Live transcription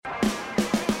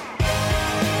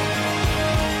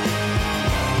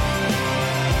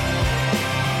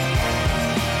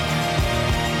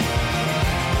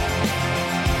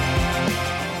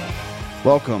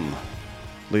Welcome,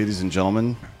 ladies and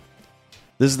gentlemen.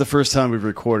 This is the first time we've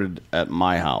recorded at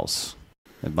my house,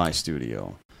 at my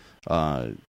studio.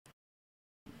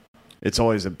 It's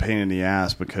always a pain in the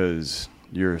ass because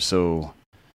you're so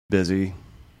busy.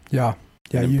 Yeah.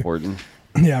 And important.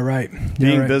 Yeah, right.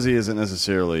 Being busy isn't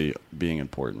necessarily being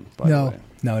important, by the way.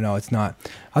 No, it's not.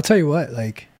 I'll tell you what,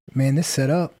 like, man, this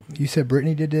setup, you said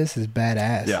Brittany did this, is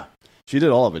badass. Yeah. She did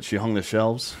all of it. She hung the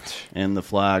shelves and the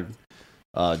flag.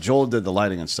 Joel did the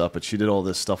lighting and stuff, but she did all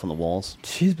this stuff on the walls.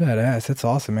 She's badass. That's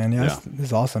awesome, man. Yeah, this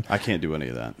is awesome. I can't do any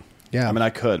of that. Yeah. I mean, I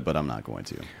could, but I'm not going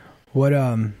to. What,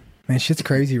 man, shit's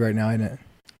crazy right now, isn't it?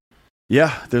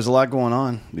 Yeah, there's a lot going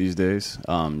on these days.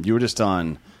 You were just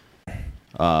on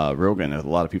Rogan. A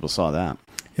lot of people saw that.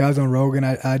 Yeah, I was on Rogan.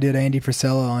 I did Andy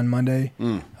Frisella on Monday.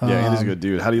 Yeah, Andy's a good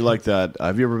dude. How do you like that?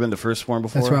 Have you ever been to First Form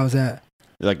before? That's where I was at.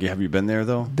 Like, have you been there,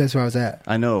 though? That's where I was at.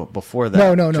 I know, before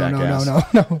that.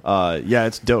 No. Yeah,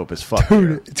 it's dope as fuck. Dude,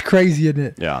 here. it's crazy, isn't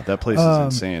it? Yeah, that place is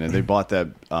insane. And they bought that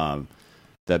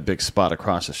big spot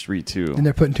across the street, too. And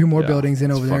they're putting 2 more buildings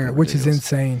in over there, which is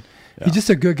insane. Yeah. He's just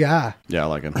a good guy. Yeah, I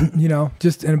like him. And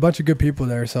a bunch of good people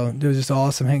there. So it was just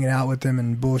awesome hanging out with them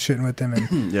and bullshitting with them.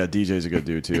 And yeah, DJ's a good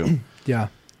dude, too. Yeah,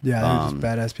 they're just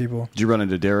badass people. Did you run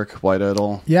into Derek White at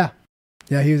all? Yeah,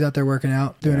 he was out there working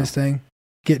out, doing his thing,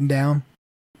 getting down.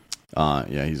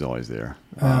 Yeah, he's always there.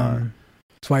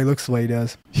 That's why he looks the way he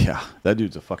does. Yeah, that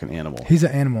dude's a fucking animal. He's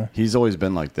an animal. He's always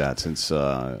been like that since we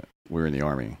were in the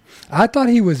Army. I thought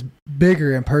he was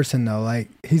bigger in person, though. Like,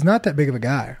 he's not that big of a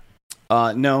guy.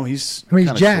 No, he's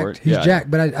jacked. Short. He's jacked,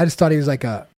 but I just thought he was like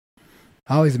I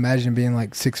always imagined him being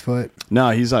like 6 foot.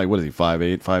 No, he's like, what is he,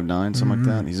 5'8", 5'9", something like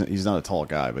that? He's not a tall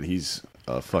guy, but he's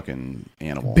a fucking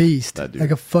animal. Beast. That dude.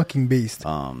 Like a fucking beast.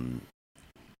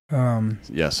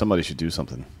 Yeah, somebody should do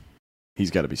something. He's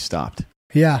got to be stopped.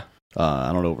 Yeah.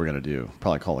 I don't know what we're going to do.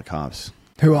 Probably call the cops.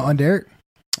 Who, on Derek?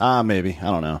 Maybe. I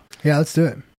don't know. Yeah, let's do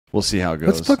it. We'll see how it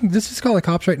goes. Let's just call the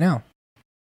cops right now.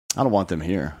 I don't want them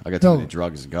here. I got too many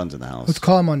drugs and guns in the house. Let's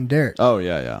call him on Derek. Oh,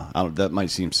 yeah. That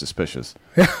might seem suspicious.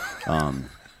 Oh,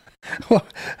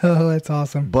 that's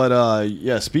awesome. But,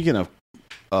 yeah, speaking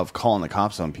of calling the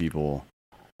cops on people,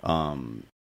 Tim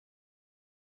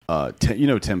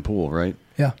Pool, right?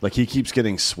 Yeah. Like, he keeps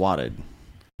getting swatted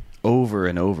over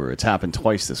and over. It's happened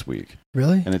twice this week.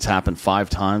 Really? And it's happened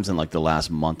 5 times in, like, the last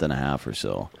month and a half or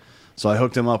so. So I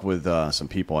hooked him up with some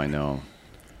people I know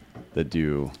that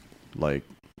do, like,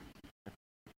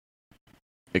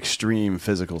 extreme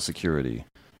physical security.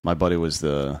 My buddy was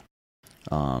the...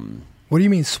 what do you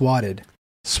mean swatted?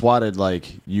 Swatted,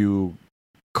 like, you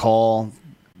call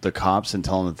the cops and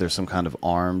tell them that there's some kind of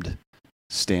armed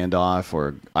standoff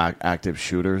or active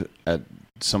shooter at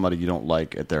somebody you don't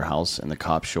like at their house, and the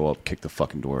cops show up, kick the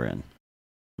fucking door in.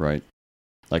 Right?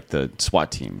 Like, the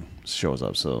SWAT team shows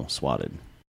up, so swatted.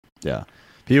 Yeah.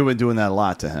 People have been doing that a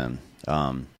lot to him.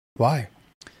 Why?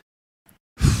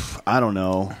 I don't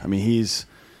know. I mean, he's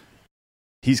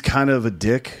kind of a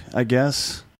dick, I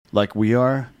guess, like we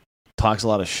are. Talks a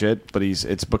lot of shit, but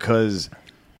it's because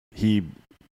he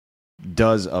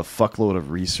does a fuckload of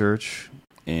research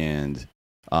and,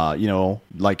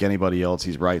 like anybody else,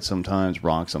 he's right sometimes,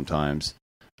 wrong sometimes,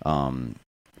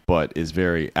 but is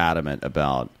very adamant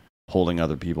about holding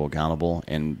other people accountable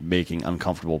and making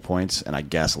uncomfortable points, and I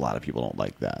guess a lot of people don't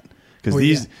like that.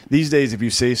 Because these days, if you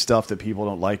say stuff that people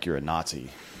don't like, you're a Nazi,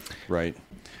 right?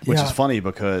 Which is funny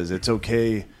because it's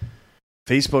okay.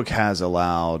 Facebook has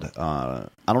allowed, I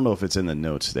don't know if it's in the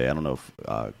notes today, I don't know if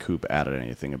Coop added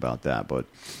anything about that, but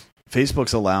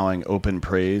Facebook's allowing open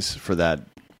praise for that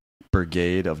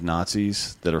brigade of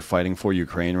Nazis that are fighting for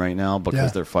Ukraine right now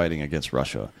because they're fighting against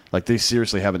Russia. Like, they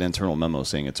seriously have an internal memo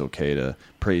saying it's okay to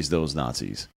praise those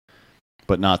Nazis,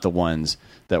 but not the ones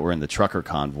that were in the trucker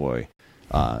convoy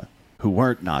who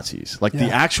weren't Nazis. Like, the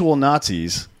actual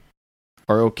Nazis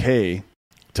are okay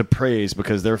to praise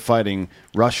because they're fighting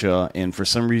Russia, and for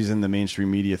some reason the mainstream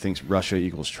media thinks Russia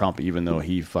equals Trump, even though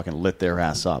he fucking lit their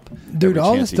ass up. Dude,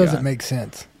 all this doesn't make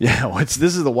sense. Yeah, this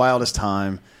is the wildest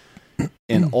time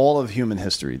in all of human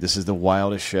history. This is the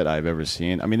wildest shit I've ever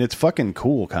seen. I mean, it's fucking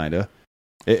cool, kind of.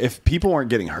 If people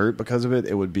weren't getting hurt because of it,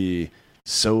 it would be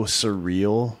so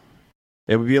surreal.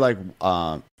 It would be like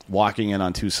walking in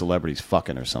on 2 celebrities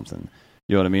fucking or something.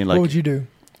 You know what I mean? Like, what would you do?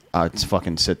 It's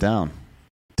fucking sit down,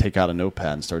 take out a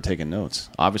notepad, and start taking notes.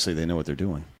 Obviously, they know what they're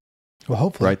doing. Well,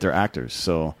 hopefully. Right? They're actors.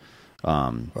 So,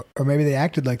 or maybe they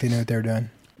acted like they knew what they were doing.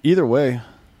 Either way,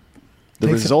 the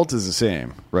result is the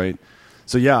same, right?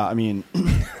 So, yeah, I mean,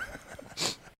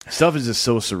 stuff is just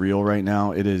so surreal right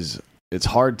now. It's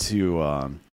hard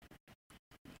to...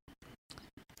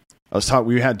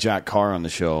 we had Jack Carr on the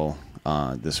show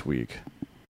this week,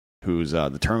 who's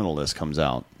the Terminal List comes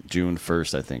out June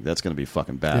 1st, I think. That's going to be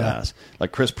fucking badass. Yeah.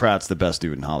 Like Chris Pratt's the best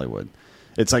dude in Hollywood.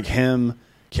 It's like him,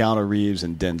 Keanu Reeves,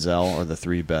 and Denzel are the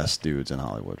three best dudes in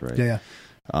Hollywood, right? Yeah.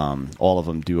 All of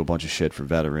them do a bunch of shit for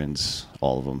veterans.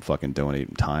 All of them fucking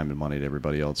donate time and money to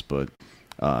everybody else. But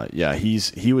yeah,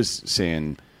 he was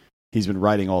saying he's been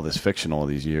writing all this fiction all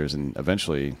these years, and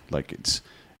eventually, like,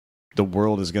 the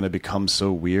world is going to become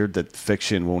so weird that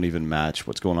fiction won't even match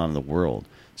what's going on in the world.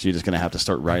 So you're just going to have to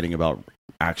start writing about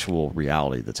actual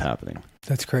reality that's happening.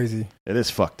 That's crazy. It is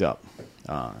fucked up.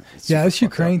 Yeah, this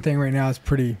Ukraine thing right now is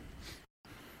pretty...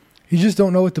 You just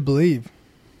don't know what to believe.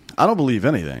 I don't believe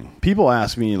anything. People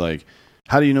ask me, like,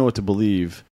 how do you know what to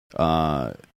believe?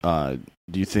 Do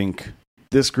you think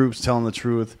this group's telling the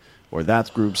truth or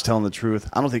that group's telling the truth?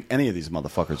 I don't think any of these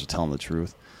motherfuckers are telling the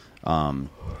truth.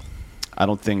 I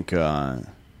don't think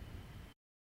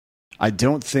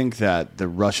that the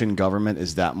Russian government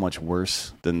is that much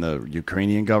worse than the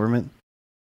Ukrainian government,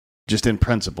 just in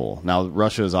principle. Now,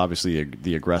 Russia is obviously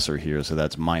the aggressor here, so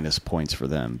that's minus points for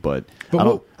them. But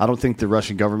I don't think the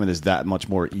Russian government is that much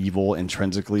more evil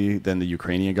intrinsically than the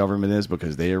Ukrainian government is,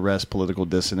 because they arrest political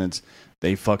dissidents.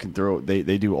 They fucking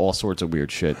they do all sorts of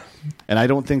weird shit. And I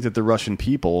don't think that the Russian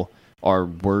people are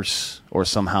worse or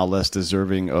somehow less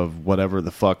deserving of whatever the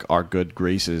fuck our good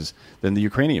graces than the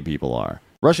Ukrainian people are.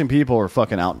 Russian people are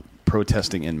fucking out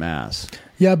protesting en masse.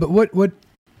 Yeah, but what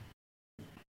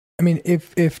I mean,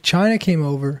 if China came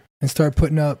over and started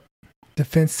putting up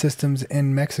defense systems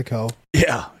in Mexico,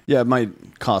 yeah, it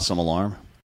might cause some alarm.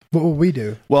 What would we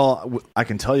do? Well, I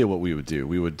can tell you what we would do.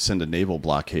 We would send a naval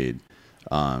blockade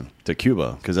to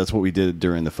Cuba, because that's what we did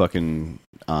during the fucking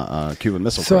Cuban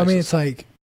Missile Crisis. So I mean, it's like,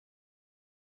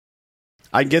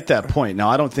 I get that point. Now,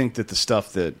 I don't think that the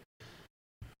stuff that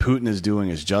Putin is doing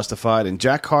is justified. And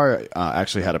Jack Carr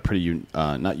actually had a pretty,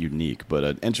 not unique, but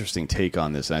an interesting take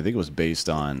on this. And I think it was based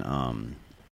on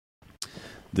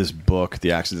this book,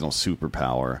 The Accidental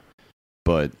Superpower.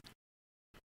 But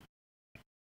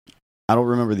I don't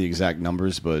remember the exact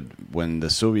numbers, but when the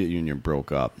Soviet Union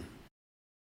broke up,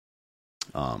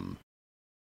 the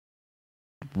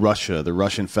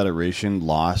Russian Federation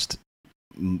lost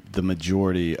the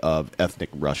majority of ethnic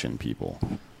Russian people,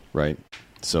 right?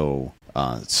 So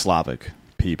Slavic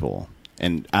people,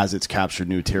 and as it's captured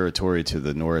new territory to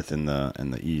the north and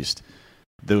the east,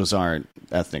 those aren't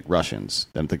ethnic Russians.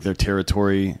 I think their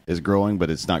territory is growing, but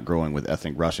it's not growing with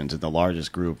ethnic Russians. And the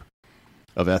largest group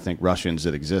of ethnic Russians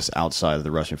that exists outside of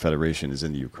the Russian Federation is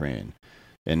in the Ukraine.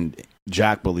 And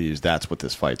Jack believes that's what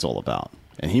this fight's all about,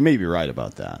 and he may be right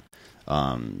about that.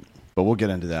 But we'll get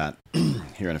into that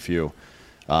here in a few.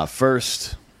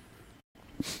 First,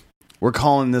 we're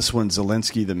calling this one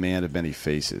Zelensky, the Man of Many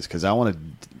Faces, because I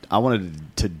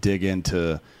wanted to dig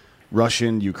into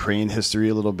Russian-Ukraine history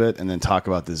a little bit and then talk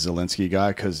about the Zelensky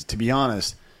guy, because to be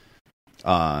honest,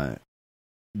 all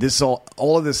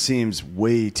of this seems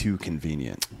way too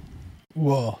convenient.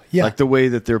 Well, yeah. Like the way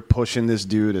that they're pushing this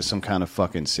dude as some kind of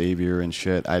fucking savior and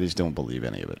shit. I just don't believe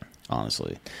any of it,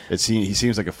 honestly. He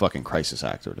seems like a fucking crisis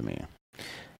actor to me.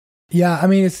 Yeah, I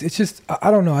mean, it's just,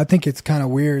 I don't know. I think it's kind of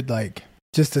weird, like,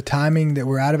 just the timing that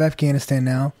we're out of Afghanistan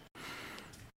now.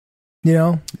 You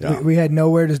know, yeah. we had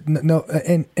nowhere to, no,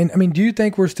 and I mean, do you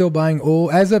think we're still buying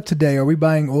oil? As of today, are we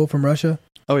buying oil from Russia?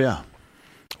 Oh, yeah.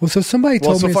 Well, so somebody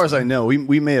told me. Well, so far as I know,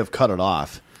 we may have cut it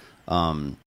off.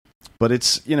 But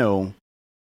it's, you know,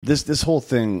 this whole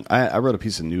thing, I wrote a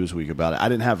piece of Newsweek about it. I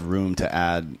didn't have room to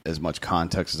add as much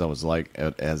context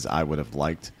as I would have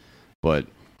liked, but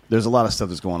there's a lot of stuff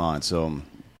that's going on. So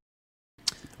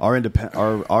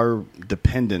our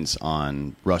dependence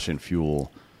on Russian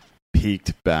fuel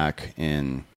peaked back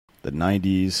in the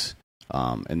 90s,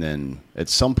 and then at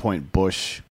some point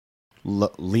Bush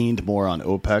leaned more on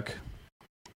OPEC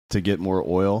to get more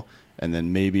oil, and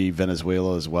then maybe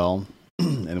Venezuela as well.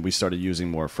 And we started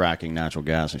using more fracking, natural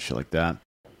gas, and shit like that.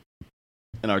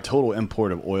 And our total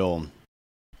import of oil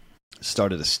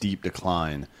started a steep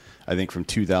decline. I think from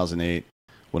 2008,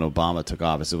 when Obama took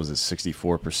office, it was a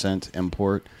 64%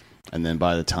 import. And then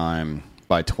by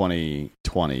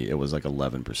 2020, it was like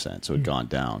 11%. So it had gone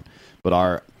down.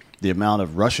 But the amount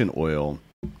of Russian oil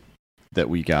that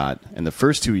we got in the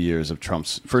first 2.5 years of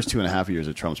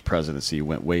Trump's presidency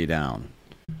went way down.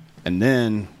 And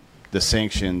then the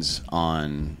sanctions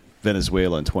on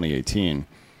Venezuela in 2018,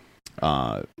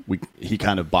 he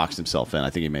kind of boxed himself in. I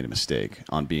think he made a mistake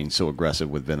on being so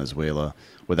aggressive with Venezuela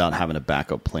without having a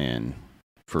backup plan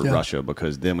for Russia,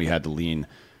 because then we had to lean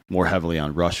more heavily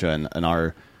on Russia, and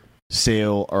our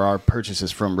sale or our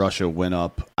purchases from Russia went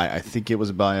up. I think it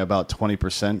was by about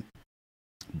 20%,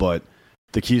 but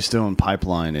the Keystone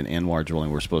Pipeline and Anwar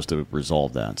drilling were supposed to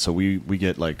resolve that. So we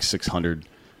get like 600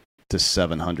 to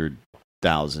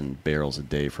 700,000 barrels a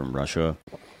day from Russia,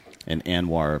 and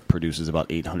Anwar produces about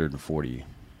 840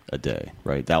 a day,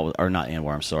 right? That was, or not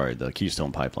Anwar, I'm sorry, the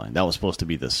Keystone Pipeline. That was supposed to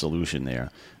be the solution there.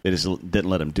 They just didn't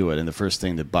let him do it. And the first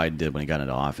thing that Biden did when he got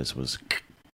into office was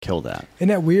kill that. Isn't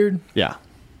that weird? Yeah.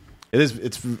 It is.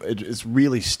 It's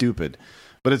really stupid.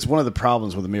 But it's one of the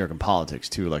problems with American politics,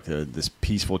 too, like this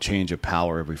peaceful change of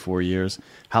power every 4 years.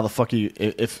 How the fuck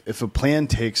if a plan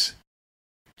takes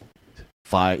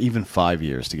even 5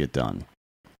 years to get done,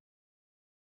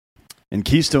 and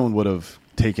Keystone would have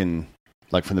taken,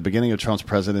 like, from the beginning of Trump's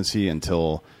presidency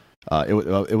until it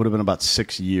would have been about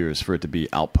 6 years for it to be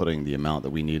outputting the amount that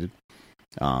we needed.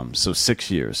 So 6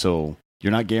 years. So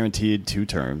you're not guaranteed 2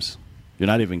 terms. You're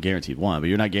not even guaranteed 1, but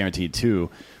you're not guaranteed 2.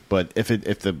 But if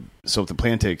the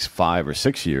plan takes 5 or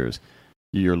 6 years,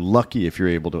 you're lucky if you're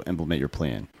able to implement your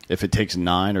plan. If it takes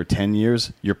 9 or 10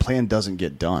 years, your plan doesn't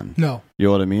get done. No. You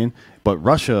know what I mean? But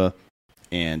Russia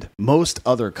and most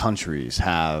other countries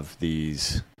have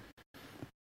these,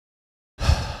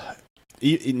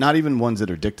 not even ones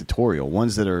that are dictatorial,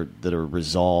 ones that are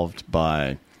resolved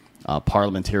by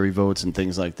parliamentary votes and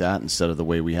things like that instead of the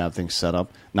way we have things set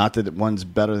up. Not that one's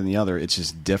better than the other. It's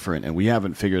just different. And we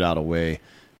haven't figured out a way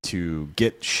to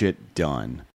get shit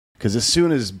done. Because as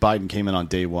soon as Biden came in on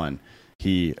day one,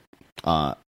 he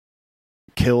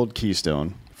killed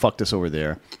Keystone, fucked us over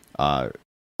there,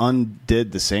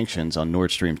 undid the sanctions on Nord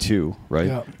Stream 2, right?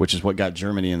 Yeah. Which is what got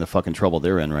Germany in the fucking trouble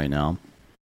they're in right now.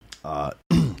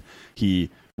 He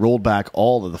rolled back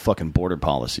all of the fucking border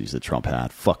policies that Trump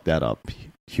had. Fucked that up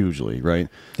hugely, right?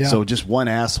 Yeah. So just one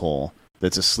asshole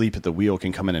that's asleep at the wheel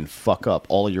can come in and fuck up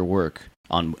all of your work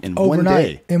in overnight, one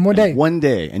day. In one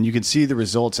day. And you can see the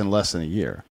results in less than a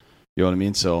year. You know what I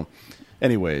mean? So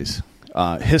anyways,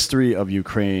 history of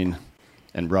Ukraine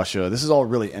and Russia. This is all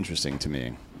really interesting to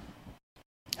me,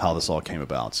 how this all came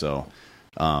about. So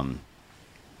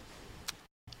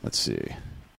let's see.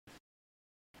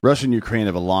 Russia and Ukraine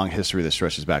have a long history that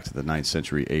stretches back to the 9th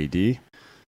century AD.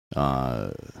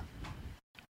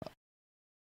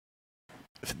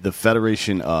 The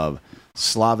Federation of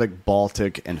Slavic,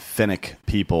 Baltic, and Finnic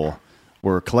people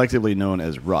were collectively known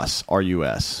as Rus,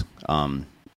 R-U-S.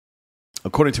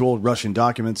 According to old Russian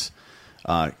documents,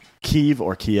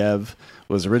 Kiev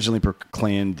was originally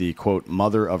proclaimed the, quote,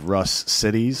 mother of Rus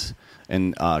cities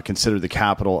and considered the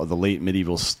capital of the late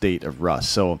medieval state of Rus.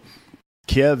 So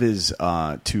Kiev is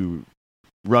to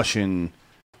Russian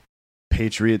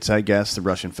patriots, I guess, the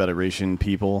Russian Federation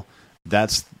people. I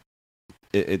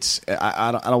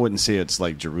wouldn't say it's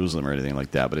like Jerusalem or anything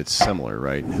like that, but it's similar,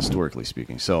 right? Historically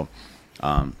speaking. So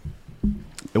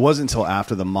it wasn't until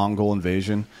after the Mongol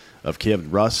invasion of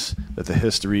Kiev Rus that the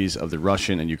histories of the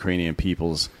Russian and Ukrainian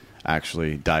peoples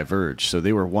actually diverged. So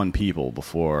they were one people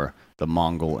before the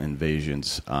Mongol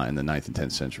invasions in the 9th and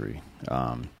 10th century.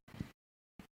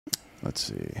 Let's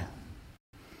see.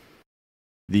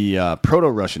 The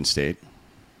Proto-Russian state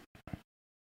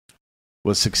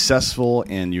was successful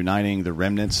in uniting the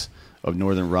remnants of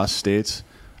northern Rus states,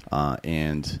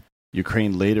 and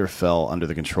Ukraine later fell under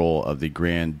the control of the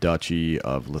Grand Duchy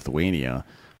of Lithuania,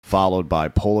 followed by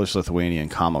Polish, Lithuania, and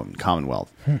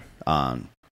Commonwealth.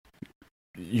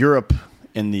 Europe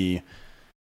in the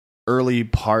early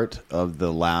part of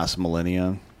the last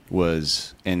millennia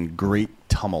was in great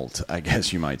tumult, I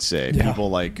guess you might say. Yeah. People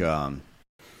like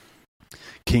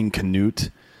King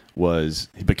Canute the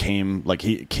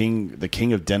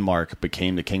king of Denmark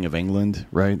became the king of England,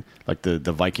 right? Like the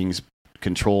Vikings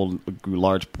controlled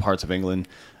large parts of England.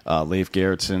 Leif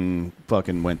Gerritsen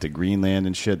fucking went to Greenland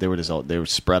and shit. They were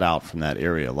spread out from that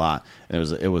area a lot, and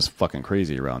it was fucking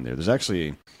crazy around there. There's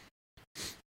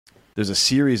a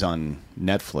series on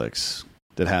Netflix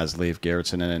that has Leif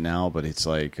Gerritsen in it now, but it's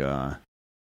like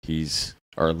Leif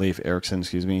Erikson,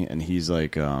 excuse me, and he's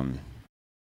like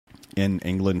in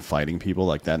England fighting people.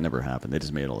 Like, that never happened. They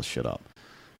just made all this shit up.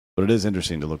 But it is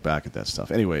interesting to look back at that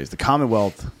stuff. Anyways, the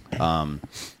Commonwealth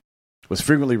was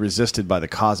frequently resisted by the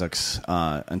Kazakhs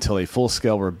until a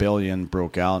full-scale rebellion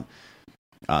broke out,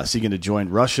 seeking to join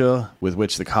Russia, with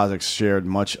which the Kazakhs shared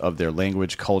much of their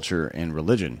language, culture, and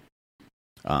religion.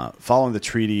 Following the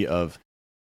Treaty of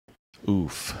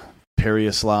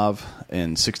Pereyaslav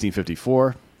in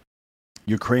 1654,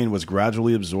 Ukraine was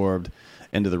gradually absorbed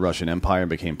into the Russian Empire and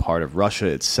became part of Russia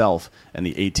itself in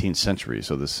the 18th century,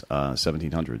 so this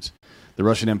 1700s. The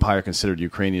Russian Empire considered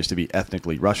Ukrainians to be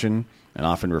ethnically Russian and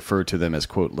often referred to them as,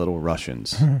 quote, Little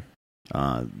Russians.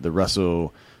 The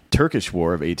Russo-Turkish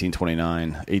War of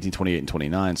 1828 and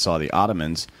 29 saw the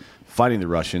Ottomans fighting the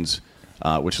Russians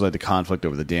which led to conflict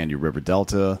over the Danube River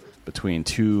Delta between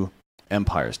two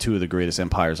empires, two of the greatest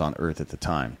empires on Earth at the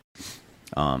time.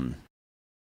 And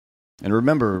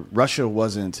remember, Russia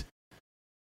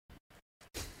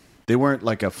they weren't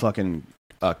like a fucking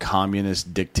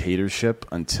communist dictatorship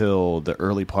until the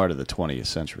early part of the 20th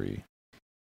century.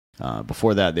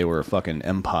 Before that, they were a fucking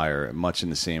empire, much in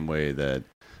the same way that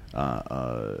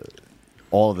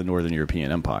all of the Northern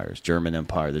European empires, German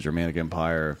Empire, the Germanic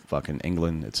Empire, fucking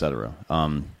England, etc.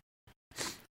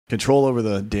 Control over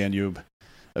the Danube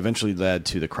eventually led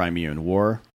to the Crimean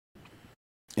War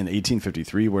in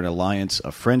 1853, where an alliance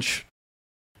of French,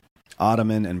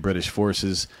 Ottoman, and British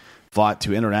forces fought to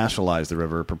internationalize the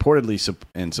river, purportedly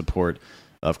in support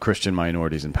of Christian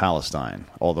minorities in Palestine,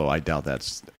 although I doubt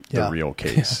that's the real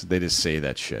case. They just say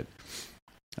that shit.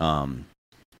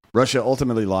 Russia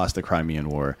ultimately lost the Crimean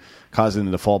War, causing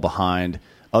them to fall behind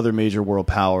other major world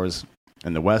powers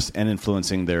in the West and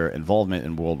influencing their involvement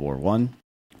in World War I.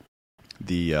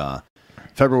 The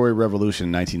February Revolution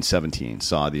in 1917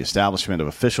 saw the establishment of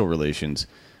official relations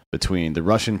between the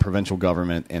Russian provincial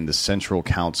government and the Central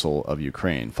Council of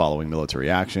Ukraine. Following military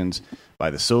actions by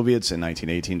the Soviets in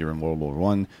 1918 during World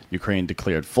War I, Ukraine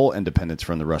declared full independence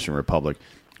from the Russian Republic,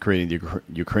 creating the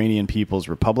Ukrainian People's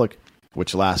Republic,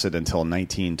 which lasted until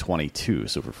 1922,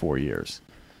 so for 4 years.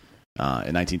 In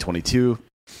 1922,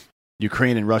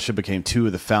 Ukraine and Russia became two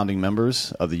of the founding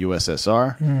members of the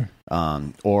USSR,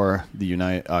 or the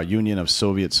Union of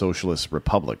Soviet Socialist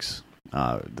Republics,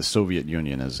 the Soviet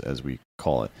Union, as we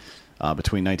call it.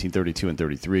 Between 1932 and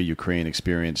 33, Ukraine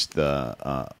experienced the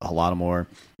Holodomor,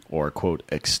 or, quote,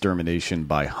 extermination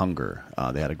by hunger.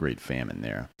 They had a great famine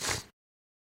there.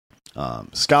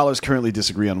 Scholars currently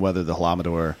disagree on whether the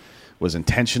Holodomor was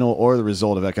intentional or the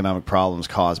result of economic problems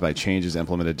caused by changes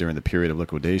implemented during the period of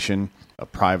liquidation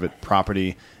of private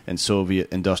property and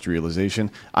Soviet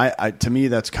industrialization. To me,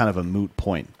 that's kind of a moot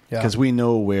point, because we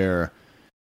know where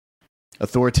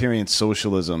authoritarian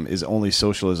socialism is only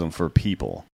socialism for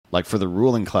people. Like, for the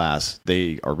ruling class,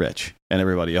 they are rich, and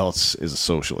everybody else is a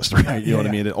socialist, right? You know what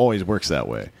I mean? It always works that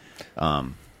way.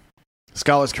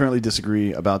 Scholars currently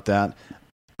disagree about that,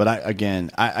 but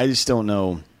I just don't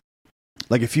know.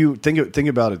 Like, if you think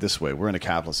about it this way, we're in a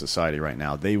capitalist society right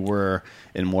now. They were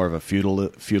in more of a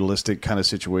feudalistic kind of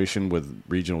situation with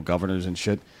regional governors and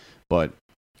shit. But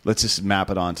let's just map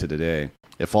it onto today.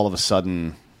 If all of a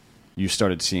sudden you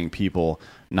started seeing people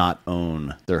not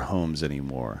own their homes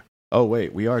anymore. Oh,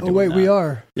 wait, we are doing that. We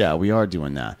are. Yeah, we are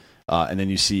doing that. And then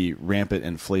you see rampant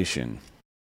inflation.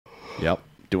 Yep,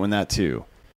 doing that too.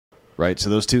 Right? So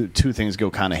those two things go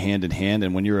kind of hand in hand.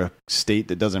 And when you're a state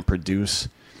that doesn't produce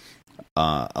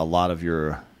a lot of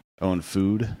your own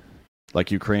food,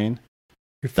 like Ukraine,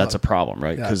 that's a problem,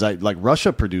 right? Because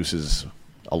Russia produces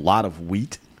a lot of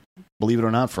wheat, believe it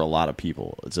or not, for a lot of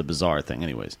people. It's a bizarre thing.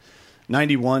 Anyways,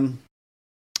 91,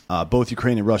 both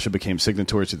Ukraine and Russia became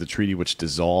signatories to the treaty which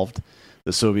dissolved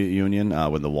the Soviet Union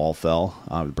when the wall fell.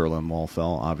 The Berlin Wall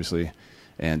fell, obviously,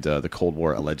 and the Cold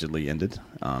War allegedly ended.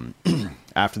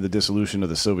 After the dissolution of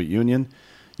the Soviet Union,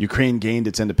 Ukraine gained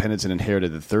its independence and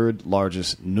inherited the third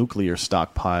largest nuclear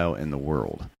stockpile in the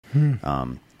world.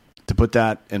 To put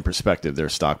that in perspective, their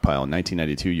stockpile, in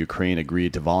 1992, Ukraine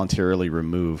agreed to voluntarily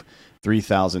remove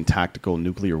 3,000 tactical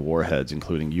nuclear warheads,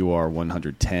 including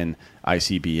UR-110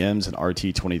 ICBMs and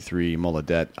RT-23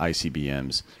 Molodets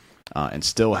ICBMs, and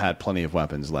still had plenty of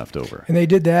weapons left over. And they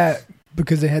did that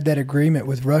because they had that agreement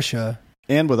with Russia.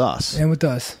 And with us.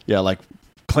 Yeah, like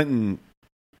Clinton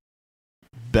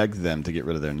begged them to get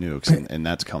rid of their nukes, and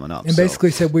that's coming up. And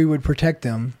basically said we would protect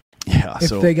them if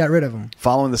they got rid of them.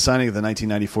 Following the signing of the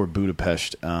 1994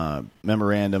 Budapest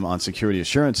Memorandum on Security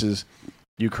Assurances,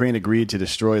 Ukraine agreed to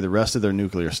destroy the rest of their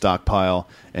nuclear stockpile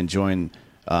and join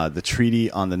the Treaty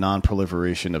on the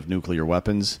Non-Proliferation of Nuclear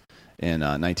Weapons. In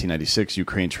 1996,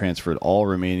 Ukraine transferred all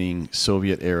remaining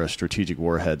Soviet-era strategic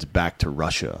warheads back to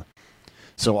Russia.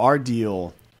 So our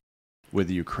deal with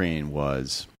Ukraine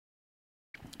was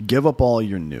give up all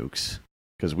your nukes,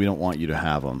 because we don't want you to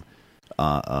have them,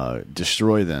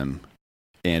 destroy them,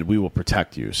 and we will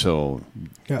protect you. So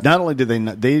not only did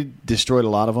they destroyed a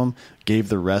lot of them, gave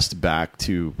the rest back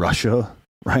to Russia,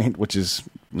 right, which is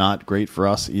not great for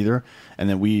us either, and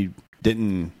then we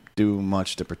didn't do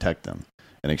much to protect them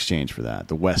in exchange for that.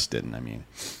 The West didn't, I mean.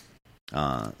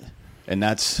 And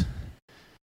that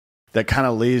kind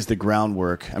of lays the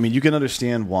groundwork. I mean, you can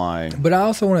understand why. But I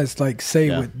also want to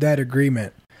say with that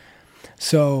agreement,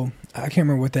 so I can't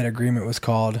remember what that agreement was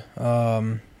called.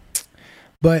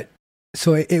 But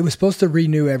so it was supposed to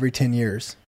renew every 10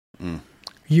 years.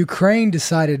 Ukraine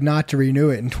decided not to renew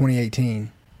it in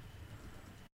 2018.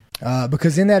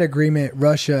 Because in that agreement,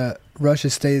 Russia Russia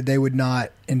stated they would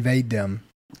not invade them.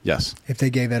 Yes. If they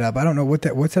gave that up. I don't know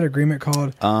what's that agreement called?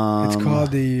 It's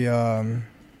called the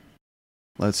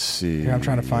let's see. Here, I'm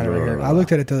trying to find it right here. I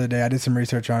looked at it the other day. I did some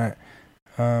research on it.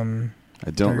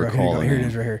 I don't recall it. Here it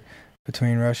is right here.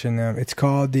 Between Russia and them. It's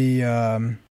called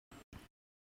the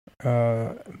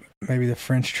maybe the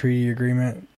French Treaty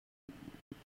Agreement.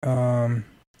 Well,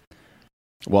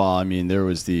 I mean, there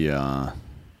was the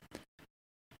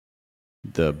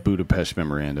Budapest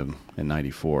Memorandum in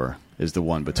 '94 is the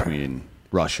one between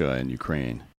Russia and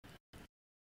Ukraine.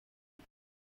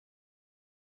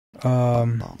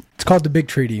 It's called the Big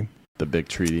Treaty. The Big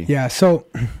Treaty. Yeah. So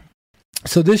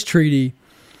this treaty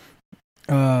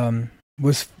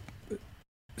was.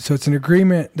 So it's an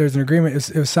agreement. There's an agreement.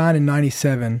 It was signed in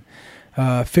 '97,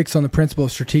 fixed on the principle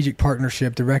of strategic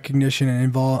partnership, the recognition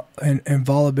and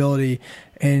inviolability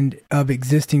and of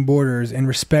existing borders, and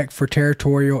respect for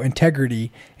territorial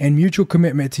integrity, and mutual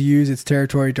commitment to use its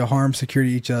territory to harm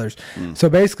security of each other's. So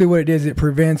basically, what it is, it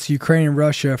prevents Ukraine and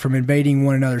Russia from invading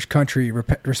one another's country,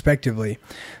 respectively.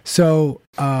 So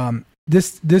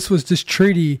this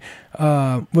treaty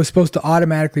was supposed to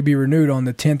automatically be renewed on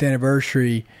the 10th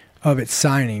anniversary of its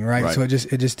signing, right? So it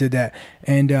just did that.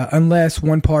 And unless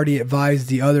one party advised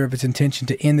the other of its intention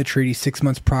to end the treaty 6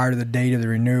 months prior to the date of the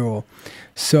renewal.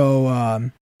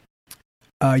 So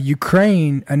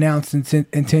Ukraine announced its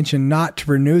intention not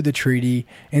to renew the treaty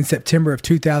in September of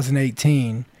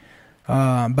 2018.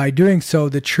 By doing so,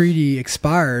 the treaty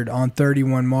expired on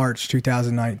 31 March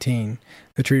 2019.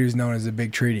 The treaty is known as the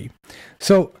Big Treaty.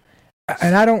 So,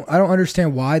 and I don't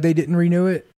understand why they didn't renew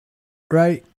it.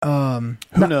 Right? Who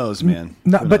knows, man?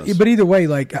 But either way,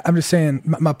 like I'm just saying,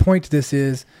 my point to this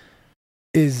is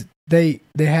they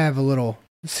have a little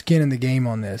skin in the game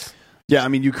on this. Yeah, I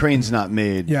mean, Ukraine's not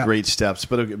made great steps,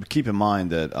 but keep in mind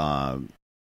that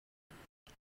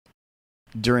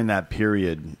during that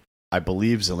period, I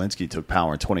believe Zelensky took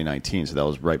power in 2019, so that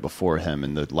was right before him,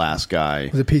 and the last guy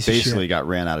basically got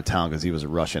ran out of town because he was a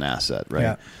Russian asset, right?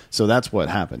 Yeah. So that's what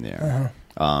happened there.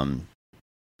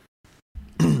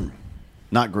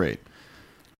 Not great.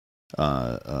 And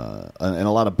a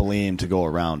lot of blame to go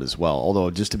around as well. Although,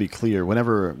 just to be clear,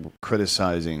 whenever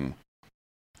criticizing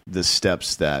the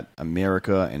steps that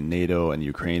America and NATO and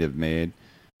Ukraine have made,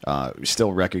 we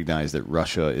still recognize that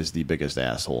Russia is the biggest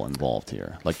asshole involved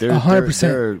here. Like they're 100%.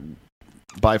 They're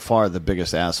by far the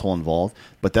biggest asshole involved,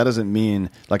 but that doesn't mean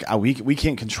like we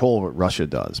can't control what Russia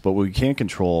does. But what we can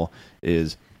control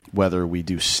is whether we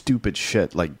do stupid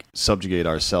shit like subjugate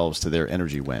ourselves to their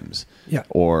energy whims,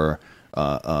 or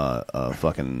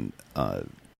fucking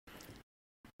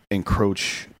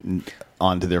encroach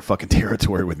onto their fucking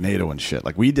territory with NATO and shit.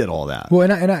 Like we did all that.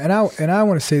 Well, and I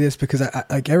want to say this because I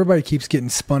like everybody keeps getting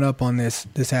spun up on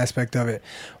this aspect of it.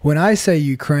 When I say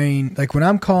Ukraine, like when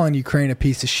I'm calling Ukraine a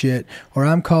piece of shit or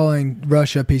I'm calling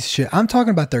Russia a piece of shit, I'm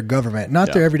talking about their government,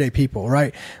 not their everyday people,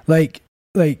 right? Like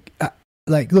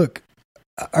look.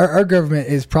 Our government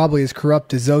is probably as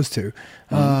corrupt as those two.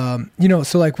 So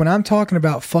like when I'm talking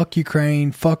about fuck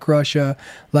Ukraine, fuck Russia,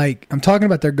 like I'm talking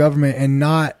about their government and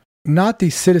not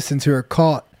these citizens who are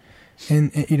caught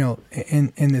in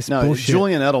this bullshit.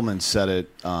 Julian Edelman said it.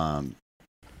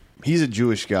 He's a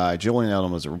Jewish guy. Julian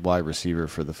Edelman was a wide receiver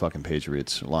for the fucking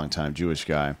Patriots, a long time Jewish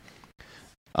guy.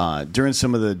 During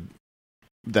some of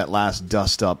that last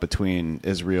dust up between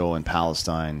Israel and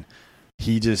Palestine,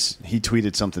 he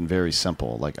tweeted something very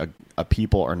simple, like a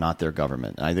people are not their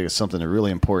government. And I think it's something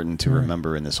really important to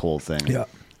remember in this whole thing. Yeah.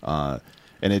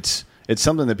 And it's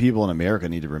something that people in America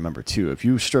need to remember too. If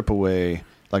you strip away,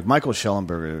 like Michael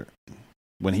Schellenberger,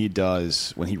 when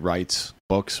he writes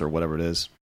books or whatever it is,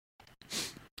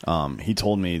 he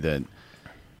told me that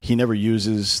he never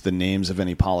uses the names of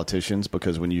any politicians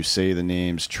because when you say the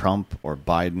names Trump or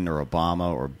Biden or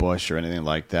Obama or Bush or anything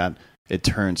like that, it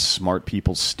turns smart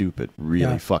people stupid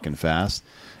really fucking fast.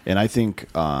 And I think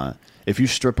if you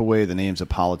strip away the names of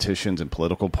politicians and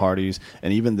political parties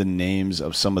and even the names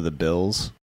of some of the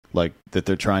bills like that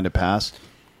they're trying to pass,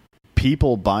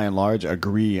 people by and large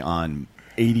agree on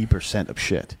 80% of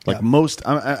shit. Like most,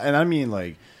 and I mean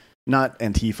like not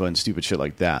Antifa and stupid shit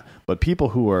like that, but people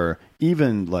who are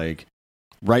even like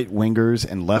right wingers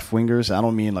and left wingers. I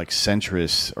don't mean like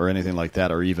centrists or anything like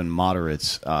that, or even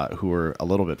moderates who are a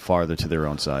little bit farther to their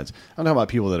own sides. I'm talking about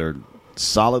people that are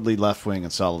solidly left wing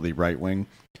and solidly right wing.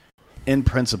 In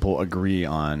principle, agree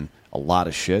on a lot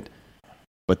of shit,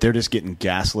 but they're just getting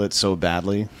gaslit so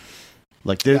badly.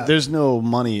 Like there's no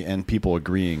money in people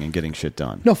agreeing and getting shit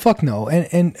done. No, fuck no.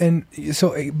 And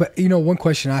so, but one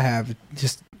question I have,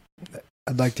 just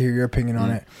I'd like to hear your opinion on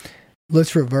it.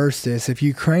 Let's reverse this. If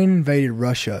Ukraine invaded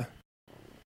Russia,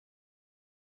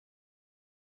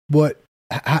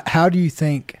 how do you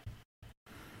think?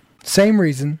 Same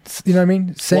reason, you know what I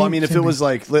mean? Well, I mean, if it was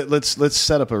like, let's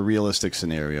set up a realistic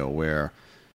scenario where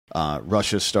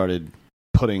Russia started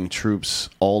putting troops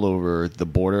all over the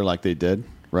border like they did,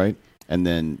 right? And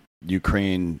then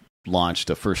Ukraine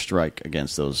launched a first strike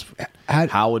against those.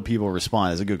 How would people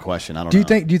respond? Is a good question. I don't know.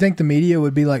 Do you think the media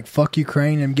would be like, fuck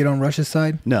Ukraine and get on Russia's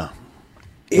side? No.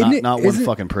 Not one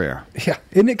fucking prayer. Yeah.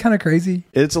 Isn't it kind of crazy?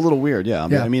 It's a little weird, yeah.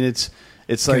 I mean it's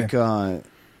like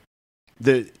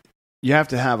you have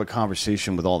to have a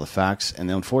conversation with all the facts,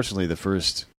 and unfortunately the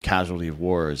first casualty of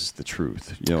war is the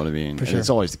truth. You know what I mean? For sure. And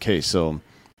it's always the case. So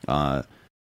a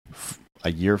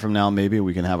year from now, maybe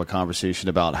we can have a conversation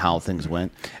about how things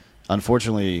went.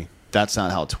 Unfortunately, that's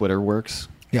not how Twitter works.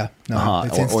 Yeah. No,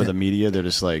 or the media. They're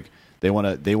just like, they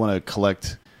want to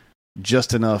collect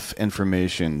just enough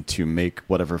information to make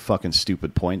whatever fucking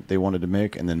stupid point they wanted to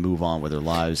make, and then move on with their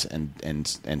lives and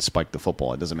spike the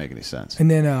football. It doesn't make any sense.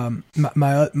 And then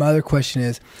my other question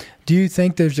is, do you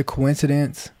think there's a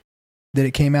coincidence that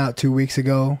it came out 2 weeks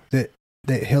ago that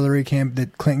the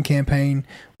Clinton campaign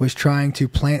was trying to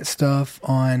plant stuff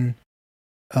on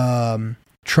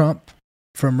Trump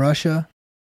from Russia,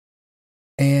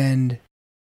 and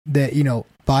that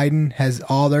Biden has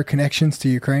all their connections to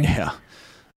Ukraine?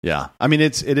 Yeah. I mean,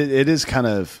 it is kind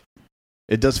of,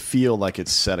 it does feel like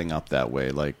it's setting up that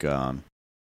way. Like,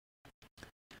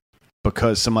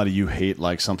 because somebody you hate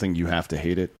likes something, you have to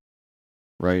hate it.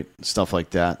 Right? Stuff like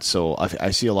that. So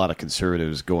I see a lot of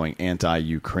conservatives going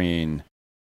anti-Ukraine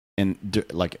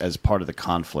like as part of the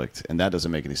conflict. And that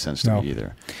doesn't make any sense to me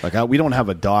either. Like we don't have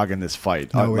a dog in this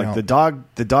fight. No, like the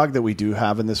dog that we do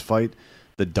have in this fight,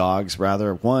 the dogs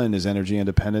rather, one is energy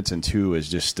independence, and two is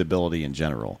just stability in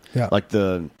general. Yeah. Like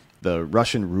the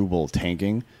Russian ruble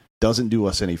tanking doesn't do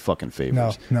us any fucking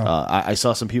favors. No. I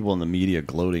saw some people in the media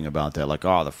gloating about that, like,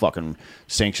 oh, the fucking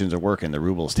sanctions are working, the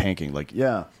ruble's tanking. Like,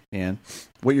 yeah, man,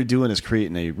 what you're doing is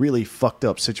creating a really fucked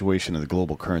up situation in the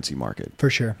global currency market. For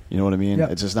sure. You know what I mean?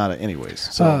 Yep. It's just not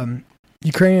anyways. So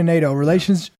Ukraine and NATO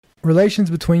relations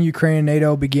between Ukraine and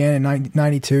NATO began in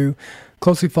 1992,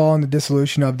 closely following the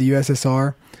dissolution of the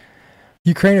USSR.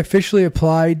 Ukraine officially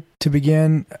applied to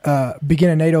begin a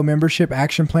NATO membership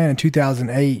action plan in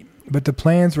 2008, but the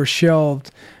plans were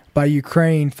shelved by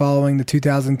Ukraine following the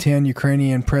 2010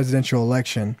 Ukrainian presidential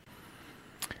election.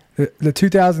 The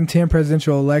 2010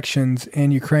 presidential elections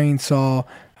in Ukraine saw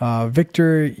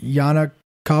Viktor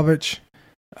Yanukovych,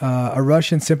 a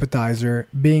Russian sympathizer,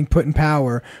 being put in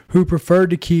power, who preferred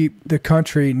to keep the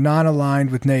country non-aligned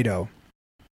with NATO.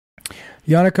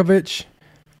 Yanukovych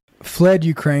fled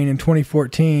Ukraine in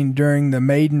 2014 during the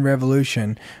Maidan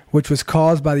Revolution, which was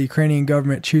caused by the Ukrainian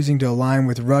government choosing to align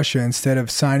with Russia instead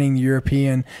of signing the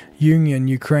European Union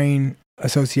Ukraine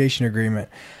Association Agreement.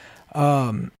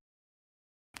 Isn't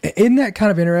that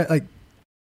kind of interesting? Like,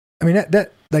 I mean,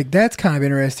 that's kind of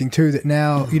interesting too. That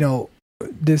now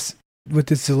this with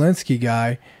this Zelensky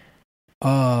guy,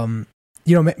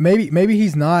 maybe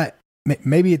he's not.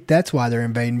 Maybe that's why they're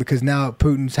invading, because now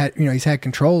Putin's had, he's had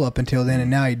control up until then,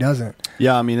 and now he doesn't.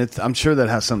 Yeah, I mean, I'm sure that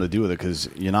has something to do with it, because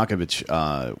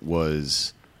Yanukovych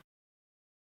was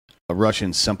a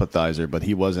Russian sympathizer, but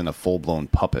he wasn't a full-blown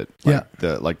puppet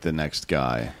like the next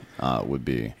guy would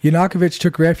be. Yanukovych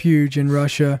took refuge in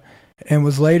Russia and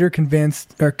was later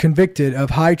convicted of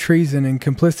high treason and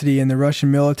complicity in the Russian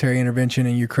military intervention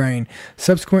in Ukraine,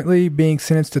 subsequently being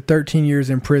sentenced to 13 years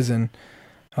in prison.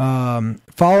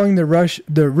 Following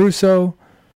the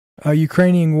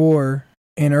Russo-Ukrainian War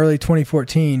in early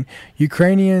 2014,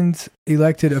 Ukrainians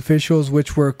elected officials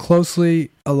which were closely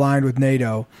aligned with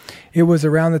NATO. It was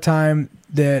around the time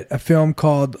that a film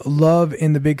called Love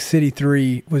in the Big City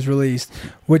 3 was released,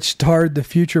 which starred the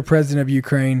future president of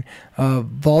Ukraine,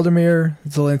 Volodymyr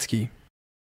Zelensky.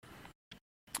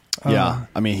 Yeah,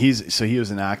 I mean, he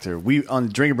was an actor. We on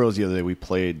Drinking Bros the other day, we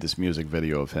played this music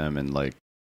video of him and like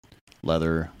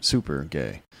leather, super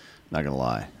gay. Not gonna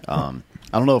lie. I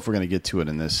don't know if we're gonna get to it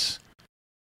in this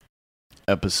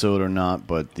episode or not,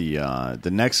 but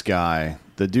the next guy,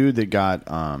 the dude that got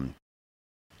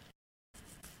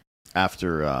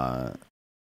after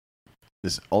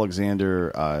this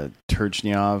Alexander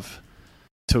Turchnev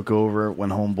took over when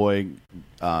Homeboy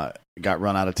got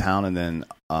run out of town, and then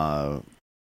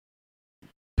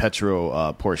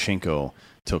Petro Poroshenko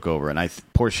took over, and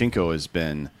Poroshenko has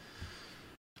been.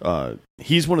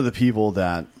 He's one of the people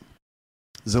that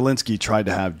Zelensky tried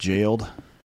to have jailed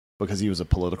because he was a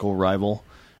political rival.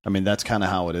 I mean, that's kind of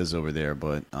how it is over there.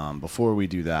 But before we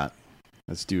do that,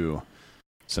 let's do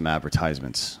some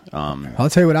advertisements. I'll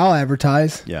tell you what I'll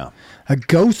advertise. Yeah. A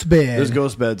ghost bed. There's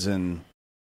ghost beds in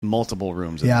multiple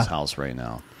rooms in this house right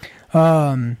now.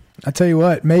 I tell you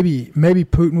what, maybe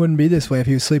Putin wouldn't be this way if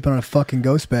he was sleeping on a fucking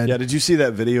ghost bed. Yeah, did you see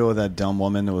that video of that dumb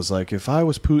woman that was like, if I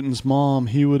was Putin's mom,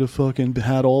 he would have fucking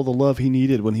had all the love he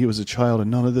needed when he was a child, and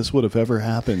none of this would have ever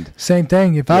happened. Same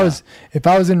thing. If I was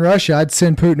in Russia, I'd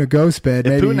send Putin a ghost bed.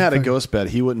 If Putin had a ghost bed,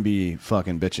 he wouldn't be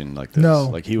fucking bitching like this. No,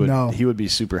 like he would be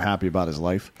super happy about his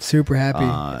life. Super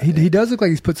happy. He does look like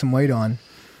he's put some weight on.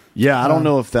 Yeah, I don't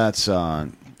know if that's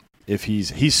if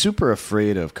he's super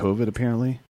afraid of COVID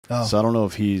apparently. Oh. So I don't know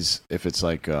if it's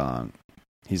like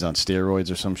he's on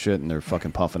steroids or some shit and they're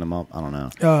fucking puffing him up. I don't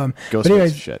know. Ghost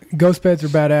beds shit. Ghost beds are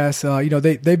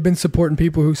badass. They've been supporting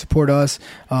people who support us.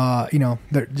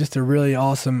 They're just a really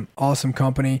awesome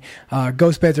company.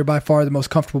 Ghost beds are by far the most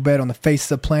comfortable bed on the face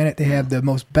of the planet. They have the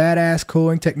most badass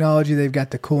cooling technology. They've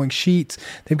got the cooling sheets.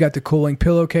 They've got the cooling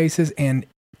pillowcases. And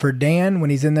for Dan, when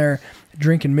he's in there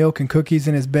drinking milk and cookies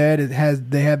in his bed,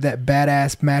 they have that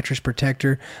badass mattress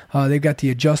protector. They've got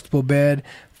the adjustable bed.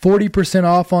 40%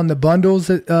 off on the bundles.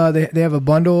 They have a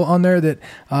bundle on there that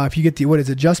if you get the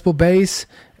adjustable base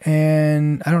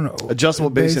and I don't know, adjustable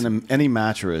base in any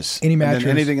mattress, and then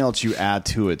anything else you add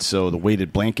to it. So the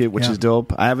weighted blanket, which is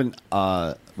dope. I haven't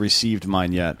received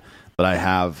mine yet, but I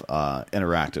have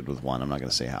interacted with one. I'm not going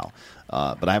to say how.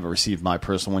 But I haven't received my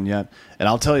personal one yet. And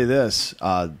I'll tell you this,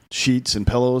 sheets and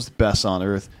pillows, the best on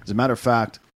earth. As a matter of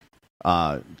fact,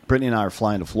 Brittany and I are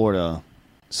flying to Florida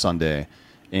Sunday,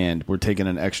 and we're taking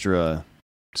an extra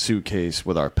suitcase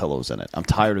with our pillows in it. I'm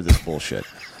tired of this bullshit.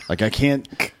 Like, I can't...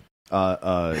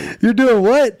 You're doing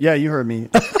what? Yeah, you heard me.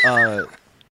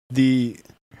 The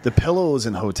pillows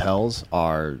in hotels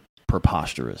are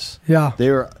preposterous. Yeah.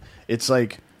 It's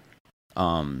like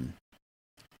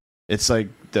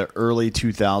the early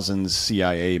 2000s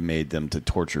CIA made them to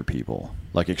torture people.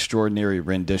 Like extraordinary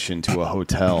rendition to a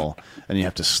hotel, and you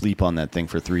have to sleep on that thing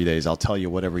for 3 days. I'll tell you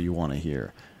whatever you want to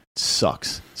hear. It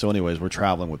sucks. So anyways, we're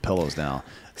traveling with pillows now.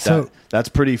 That's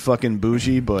pretty fucking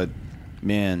bougie, but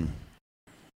man,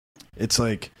 it's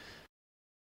like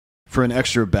for an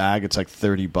extra bag, it's like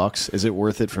 $30. Is it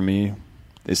worth it for me?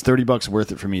 Is $30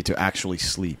 worth it for me to actually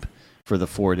sleep for the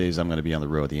 4 days I'm going to be on the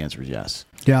road? The answer is yes.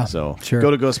 Yeah. So sure. Go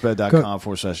to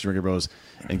ghostbed.com/Drinking Bros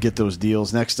and get those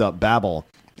deals. Next up, Babbel.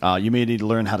 You may need to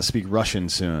learn how to speak Russian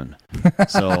soon.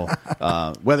 So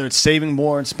whether it's saving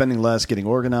more and spending less, getting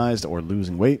organized, or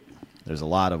losing weight, there's a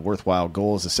lot of worthwhile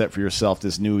goals to set for yourself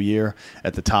this new year.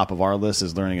 At the top of our list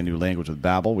is learning a new language with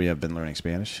Babbel. We have been learning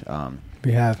Spanish.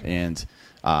 We have. And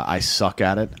I suck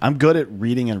at it. I'm good at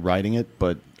reading and writing it,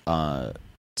 but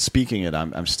speaking it,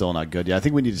 I'm still not good. Yeah, I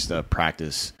think we need to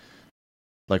practice.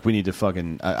 Like, we need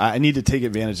to I need to take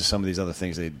advantage of some of these other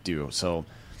things they do. So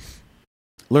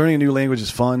learning a new language is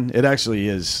fun. It actually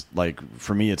is, like,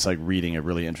 for me, it's like reading a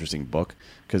really interesting book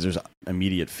because there's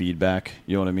immediate feedback.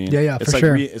 You know what I mean? Yeah, it's for like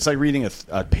sure. It's like reading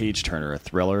a page turner, a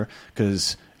thriller,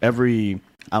 because every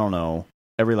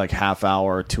like half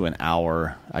hour to an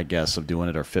hour, I guess, of doing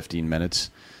it, or 15 minutes,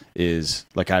 is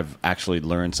like I've actually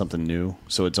learned something new.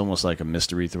 So it's almost like a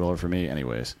mystery thriller for me.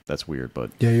 Anyways, that's weird,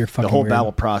 but yeah, you're fucking the whole weird.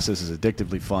 Babbel process is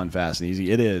addictively fun, fast, and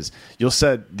easy. It is. You'll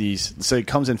say it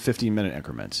comes in 15-minute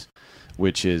increments,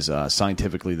 which is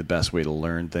scientifically the best way to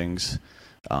learn things.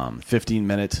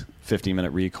 15-minute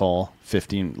recall,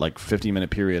 15-minute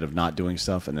period of not doing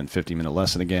stuff, and then 15-minute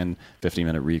lesson again,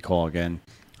 15-minute recall again.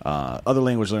 Other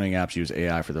language learning apps use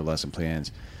AI for their lesson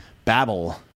plans.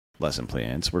 Babbel lesson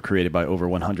plans were created by over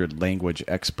 100 language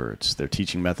experts. Their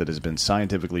teaching method has been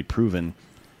scientifically proven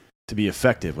to be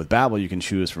effective. With Babbel, you can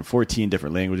choose from 14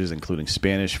 different languages, including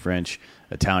Spanish, French,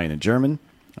 Italian, and German.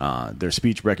 Their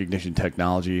speech recognition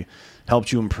technology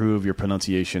helps you improve your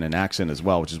pronunciation and accent as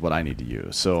well, which is what I need to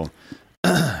use. So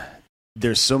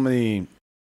there's so many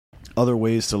other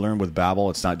ways to learn with Babbel.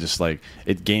 It's not just like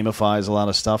it gamifies a lot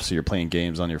of stuff, so you're playing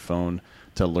games on your phone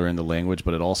to learn the language,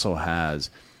 but it also has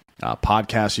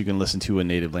podcasts you can listen to in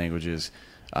native languages,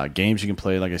 games you can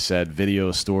play, like I said,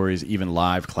 video stories, even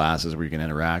live classes where you can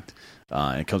interact.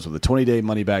 It comes with a 20-day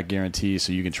money-back guarantee,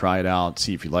 so you can try it out,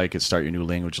 see if you like it, start your new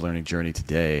language learning journey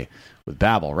today with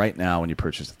Babbel. Right now, when you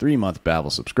purchase a 3-month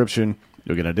Babbel subscription,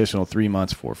 you'll get an additional 3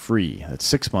 months for free. That's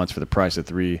 6 months for the price of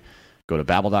 3. Go to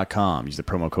Babbel.com. Use the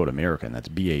promo code American. That's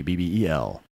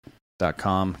BABBEL.com.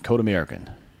 Code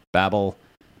American. Babbel,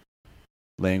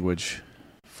 language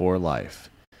for life.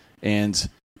 And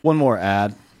one more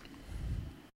ad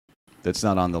that's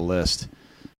not on the list,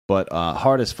 but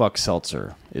Hard as Fuck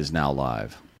Seltzer is now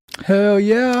live. Hell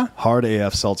yeah.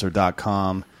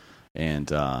 HardAFSeltzer.com and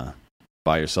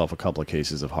buy yourself a couple of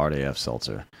cases of Hard AF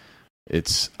Seltzer.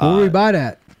 It's where do we buy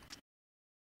that?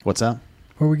 What's that?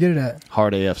 Where we get it at?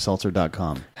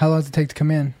 HardAFSeltzer.com. How long does it take to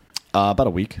come in? About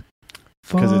a week.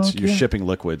 because you're shipping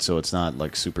liquid, so it's not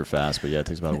like super fast. But yeah, it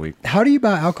takes about a week. How do you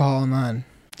buy alcohol online?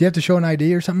 Do you have to show an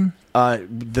ID or something?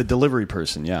 The delivery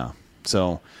person, yeah.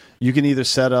 So you can either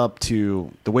set up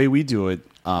to the way we do it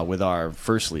with our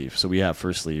First Leaf. So we have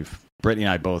First Leaf. Brittany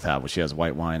and I both have. She has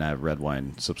white wine. I have red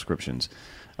wine subscriptions.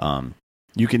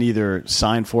 You can either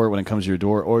sign for it when it comes to your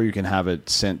door, or you can have it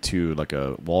sent to like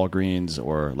a Walgreens,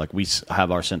 or like we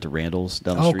have ours sent to Randall's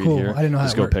down the street here. I didn't know how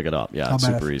Just go pick it up. Yeah, it's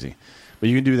super easy. But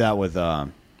you can do that with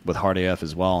Hard AF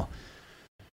as well.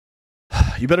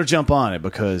 You better jump on it,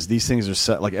 because these things are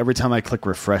set. Like every time I click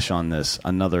refresh on this,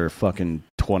 another fucking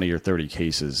 20 or 30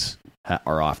 cases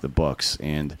are off the books,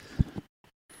 and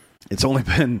it's only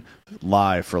been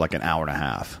live for like an hour and a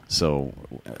half. So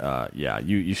yeah,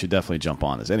 you should definitely jump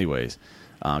on this. Anyways,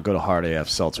 go to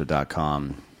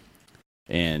hardafseltzer.com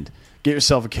and get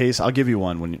yourself a case. I'll give you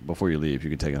one before you leave. You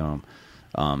can take it home.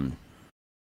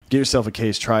 Get yourself a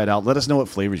case. Try it out. Let us know what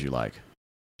flavors you like,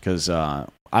 because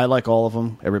I like all of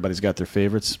them. Everybody's got their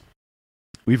favorites.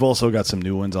 We've also got some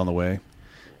new ones on the way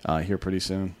here pretty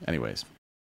soon. Anyways,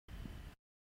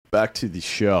 back to the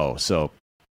show. So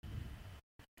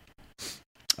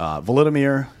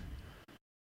Volodymyr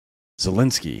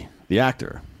Zelensky, the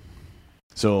actor.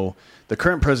 So the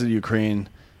current president of Ukraine,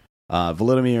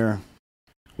 Volodymyr,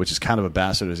 which is kind of a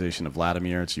bastardization of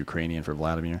Vladimir. It's Ukrainian for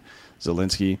Vladimir.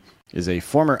 Zelensky is a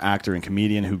former actor and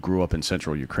comedian who grew up in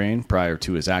central Ukraine. Prior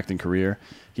to his acting career,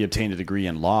 he obtained a degree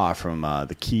in law from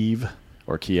the Kiev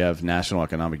National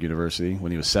Economic University.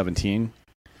 When he was 17,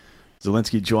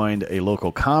 Zelensky joined a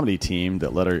local comedy team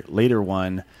that later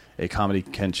won a comedy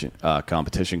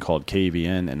competition called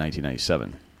KVN in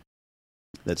 1997.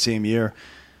 That same year,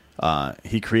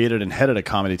 he created and headed a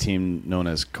comedy team known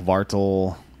as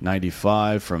Kvartal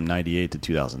 95 from 98 to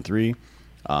 2003.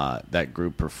 That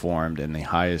group performed in the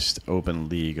highest open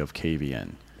league of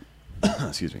KVN.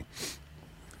 Excuse me.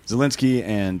 Zelensky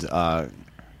and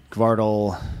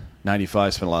Kvartal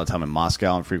 95 spent a lot of time in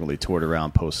Moscow and frequently toured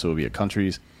around post-Soviet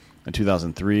countries. In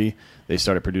 2003, they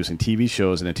started producing TV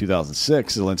shows, and in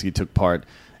 2006, Zelensky took part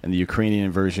in the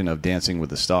Ukrainian version of Dancing with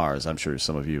the Stars. I'm sure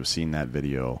some of you have seen that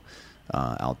video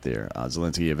out there.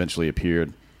 Zelensky eventually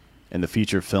appeared in the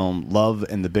feature film Love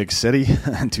in the Big City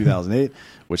in 2008,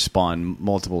 which spawned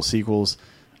multiple sequels.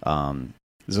 I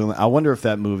wonder if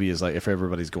that movie is like, if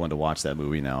everybody's going to watch that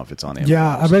movie now, if it's on Amazon.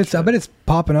 Yeah, I bet it's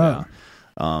popping up.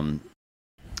 Yeah.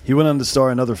 He went on to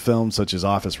star in other films such as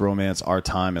Office Romance, Our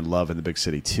Time, and Love in the Big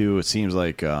City 2. It seems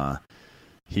like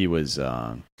he was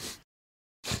kind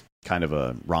of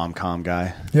a rom-com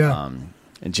guy. Yeah.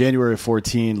 In January of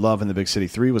 2014, Love in the Big City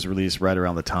 3 was released right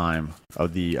around the time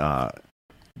of the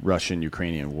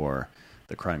Russian-Ukrainian war,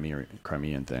 the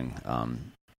Crimean thing.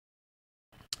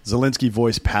 Zelensky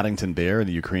voiced Paddington Bear in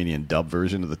the Ukrainian dub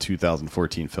version of the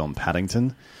 2014 film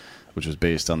Paddington, which was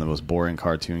based on the most boring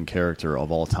cartoon character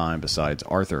of all time besides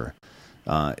Arthur.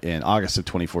 In August of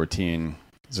 2014,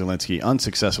 Zelensky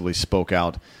unsuccessfully spoke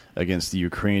out against the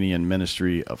Ukrainian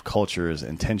Ministry of Culture's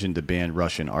intention to ban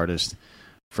Russian artists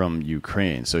from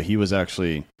Ukraine. So he was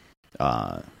actually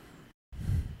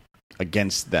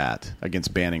against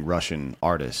banning Russian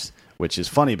artists, which is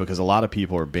funny because a lot of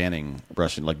people are banning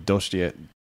Russian, like Dostoevsky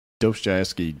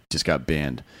just got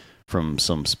banned from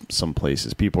some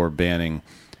places. People are banning,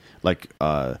 like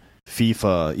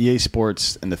FIFA, EA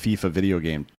Sports, and the FIFA video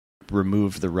game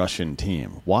removed the Russian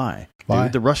team. Why?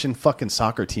 The Russian fucking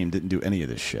soccer team didn't do any of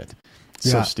this shit.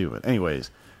 So stupid. Anyways,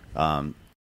 in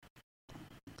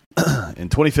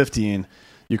 2015,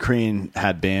 Ukraine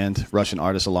had banned Russian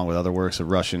artists along with other works of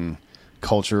Russian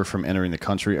culture from entering the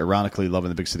country. Ironically, Love in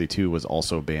the Big City 2 was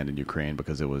also banned in Ukraine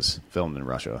because it was filmed in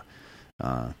Russia.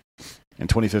 In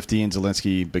 2015,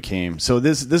 Zelensky became... So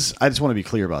this I just want to be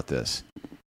clear about this.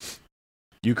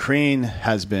 Ukraine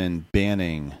has been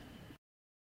banning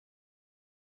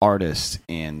artists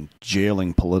and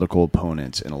jailing political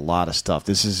opponents and a lot of stuff.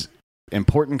 This is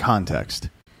important context,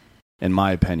 in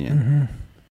my opinion. Mm-hmm.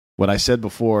 What I said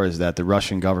before is that the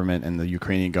Russian government and the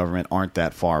Ukrainian government aren't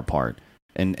that far apart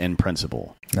in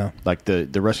principle. No. Like the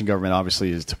Russian government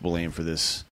obviously is to blame for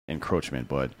this encroachment,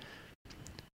 but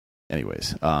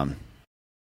anyways,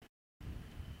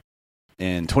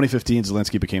 in 2015,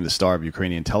 Zelensky became the star of a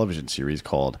Ukrainian television series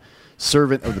called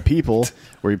Servant of the People,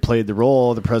 where he played the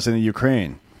role of the president of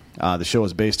Ukraine. The show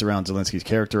was based around Zelensky's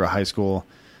character, a high school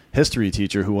history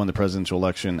teacher who won the presidential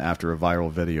election after a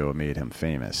viral video made him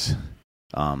famous.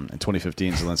 In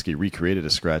 2015, Zelensky recreated a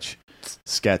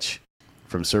sketch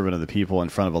from Servant of the People in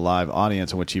front of a live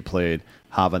audience in which he played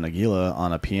Hava Nagila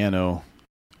on a piano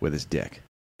with his dick.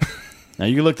 Now,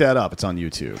 you can look that up. It's on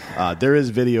YouTube. There is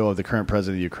video of the current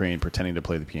president of Ukraine pretending to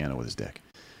play the piano with his dick.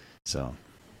 So,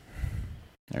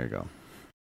 There you go.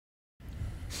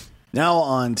 Now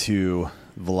on to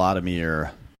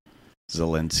Vladimir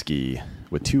Zelensky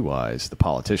with two Y's, the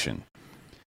politician.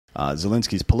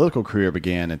 Zelensky's political career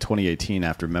began in 2018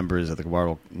 after members of the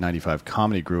Kvartal 95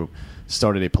 comedy group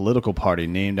started a political party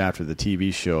named after the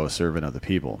TV show Servant of the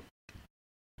People.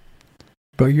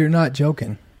 But you're not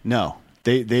joking. No.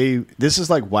 This is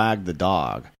like Wag the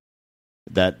Dog,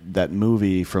 that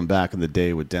movie from back in the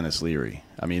day with Dennis Leary.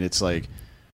 I mean, it's like...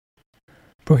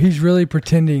 Bro, he's really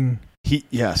pretending...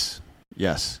 Yes.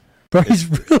 Bro,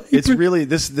 it's really...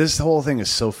 This whole thing is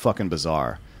so fucking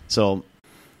bizarre. So...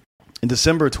 In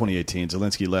December 2018,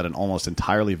 Zelensky led an almost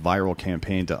entirely viral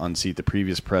campaign to unseat the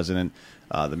previous president,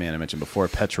 the man I mentioned before,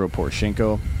 Petro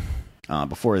Poroshenko.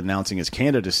 Before announcing his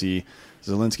candidacy,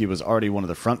 Zelensky was already one of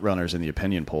the frontrunners in the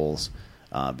opinion polls,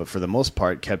 but for the most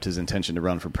part kept his intention to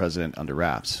run for president under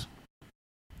wraps.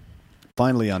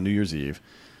 Finally, on New Year's Eve,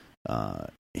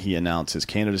 he announced his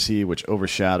candidacy, which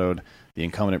overshadowed the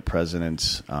incumbent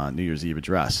president's New Year's Eve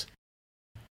address.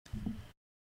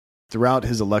 Throughout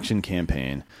his election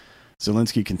campaign,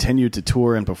 Zelensky continued to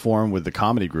tour and perform with the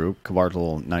comedy group,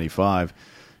 Kvartal 95,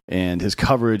 and his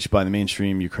coverage by the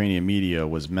mainstream Ukrainian media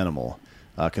was minimal.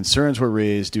 Concerns were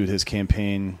raised during his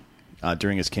campaign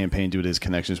due to his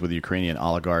connections with the Ukrainian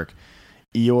oligarch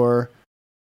Ihor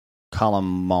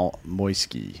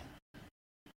Kolomoisky.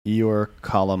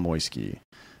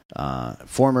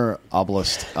 Former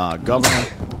Oblast governor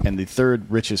and the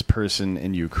third richest person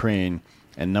in Ukraine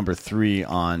and number 3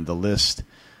 on the list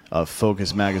of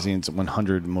Focus Magazine's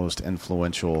 100 most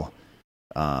influential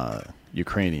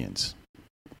Ukrainians.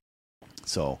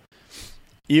 So,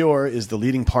 Ihor is the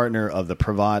leading partner of the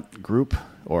Privat Group,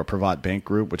 or Privat Bank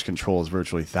Group, which controls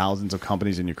virtually thousands of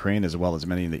companies in Ukraine, as well as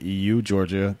many in the EU,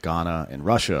 Georgia, Ghana, and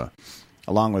Russia.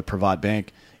 Along with Privat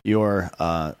Bank,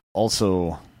 Ihor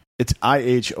also... It's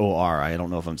IHOR. I don't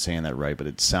know if I'm saying that right, but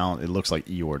it looks like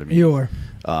Ihor to me. Ihor.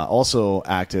 Also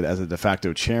acted as a de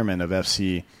facto chairman of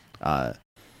FC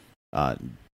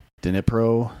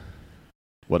Dnipro,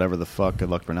 whatever the fuck, good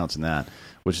luck pronouncing that,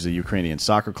 which is a Ukrainian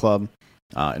soccer club.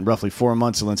 In roughly 4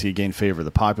 months, Zelensky gained favor of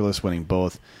the populace, winning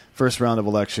both first round of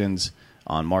elections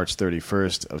on March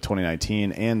 31st of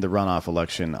 2019 and the runoff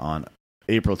election on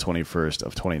April 21st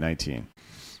of 2019.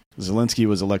 Zelensky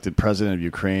was elected president of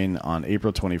Ukraine on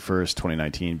April 21st,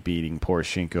 2019, beating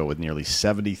Poroshenko with nearly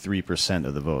 73%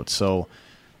 of the vote. So,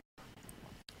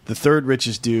 the third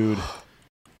richest dude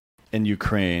in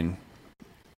Ukraine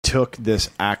took this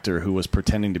actor who was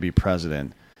pretending to be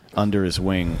president under his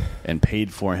wing and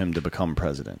paid for him to become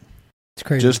president. It's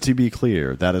crazy. Just to be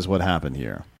clear, that is what happened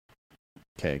here.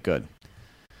 Okay, good.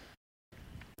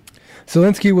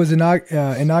 Zelensky was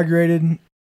inaugurated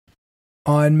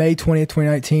on May 20th,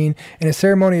 2019, in a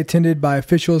ceremony attended by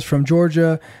officials from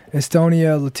Georgia,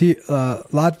 Estonia,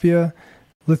 Latvia,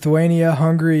 Lithuania,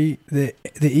 Hungary, the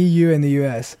EU, and the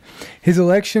U.S. His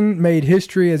election made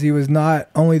history as he was not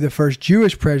only the first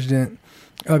Jewish president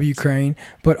of Ukraine,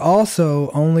 but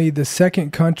also only the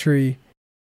second country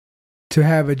to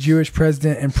have a Jewish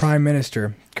president and prime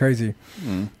minister. Crazy.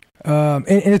 And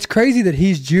it's crazy that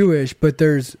he's Jewish, but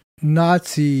there's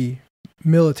Nazi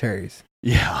militaries.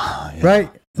 Yeah.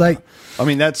 Right? Like, I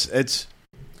mean,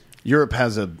 Europe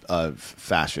has a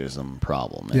fascism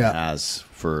problem. It has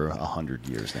for 100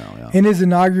 years now. Yeah. In his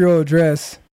inaugural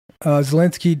address,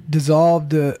 Zelensky dissolved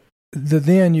the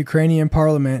then Ukrainian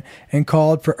parliament and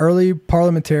called for early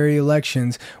parliamentary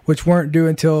elections, which weren't due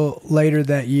until later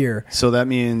that year. So that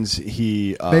means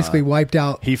he basically wiped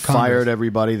out He Congress. fired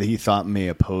everybody that he thought may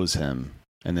oppose him,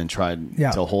 and then tried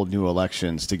to hold new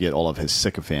elections to get all of his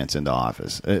sycophants into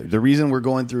office. The reason we're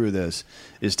going through this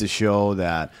is to show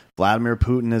that Vladimir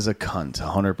Putin is a cunt,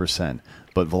 100%.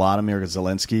 But Volodymyr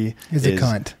Zelensky is a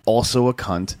cunt. Also a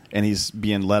cunt, and he's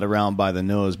being led around by the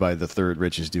nose by the third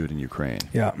richest dude in Ukraine.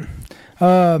 Yeah.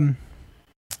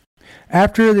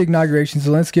 After the inauguration,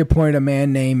 Zelensky appointed a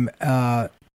man named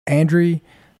Andriy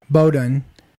Bohdan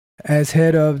as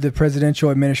head of the presidential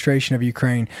administration of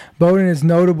Ukraine. Bohdan is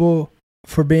notable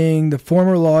for being the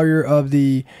former lawyer of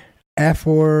the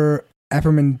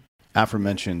aforementioned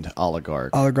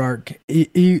oligarch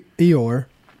Ihor.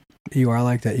 I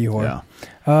like that, Ihor. Yeah.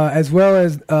 As well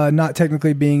as not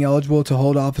technically being eligible to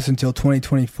hold office until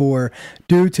 2024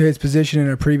 due to his position in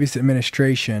a previous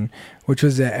administration, which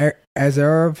was the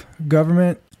Azarov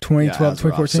government, 2012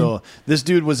 2014. So this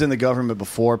dude was in the government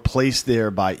before, placed there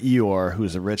by Ihor,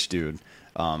 who's a rich dude.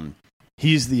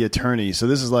 He's the attorney. So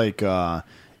this is like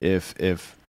if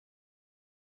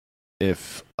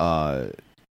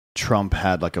Trump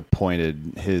had like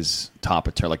appointed his top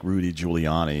attorney, like Rudy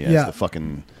Giuliani, as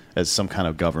as some kind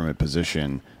of government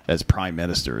position as prime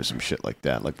minister or some shit like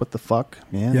that. Like, what the fuck,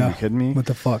 man? Are you kidding me? What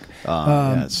the fuck?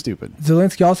 Yeah, it's stupid.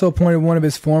 Zelensky also appointed one of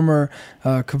his former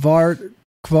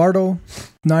Kvartal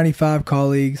 95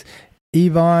 colleagues,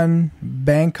 Ivan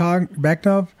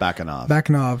Bakanov,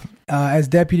 as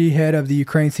deputy head of the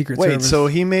Ukraine Secret Service. Wait, so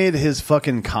he made his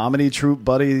fucking comedy troupe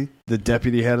buddy the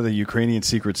deputy head of the Ukrainian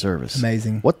Secret Service.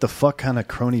 Amazing. What the fuck kind of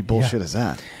crony bullshit is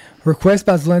that? Request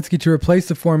by Zelensky to replace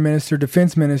the foreign minister,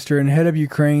 defense minister, and head of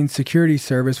Ukraine's security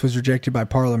service was rejected by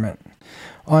parliament.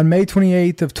 On May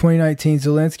 28th of 2019,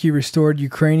 Zelensky restored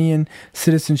Ukrainian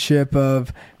citizenship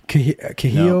of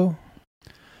Kihil.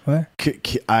 What?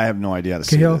 I have no idea how to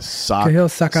say this. Kihil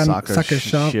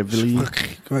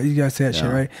Saakashvili. You guys say that shit,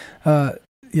 right?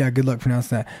 Yeah, good luck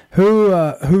pronouncing that.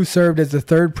 Who served as the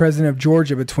third president of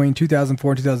Georgia between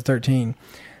 2004 and 2013.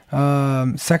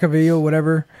 Saakashvili,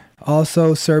 whatever,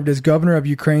 also served as governor of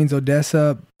Ukraine's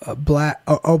Odessa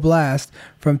Oblast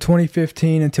from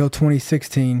 2015 until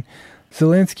 2016.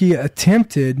 Zelensky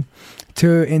attempted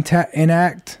to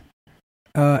enact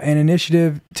an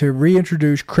initiative to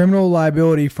reintroduce criminal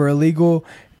liability for illegal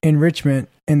enrichment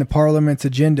in the parliament's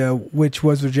agenda, which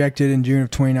was rejected in June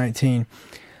of 2019.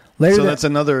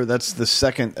 That's the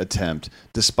second attempt.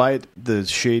 Despite the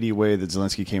shady way that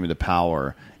Zelensky came into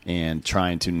power and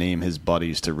trying to name his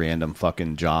buddies to random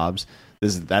fucking jobs,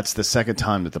 that's the second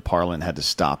time that the parliament had to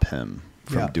stop him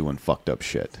from doing fucked up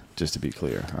shit, just to be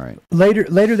clear. All right.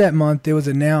 Later that month, it was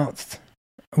announced,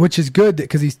 which is good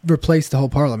because he replaced the whole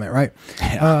parliament, right?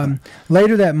 Yeah.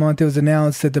 Later that month, it was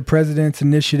announced that the president's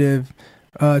initiative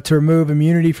to remove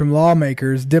immunity from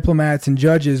lawmakers, diplomats, and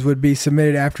judges would be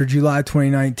submitted after July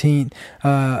 2019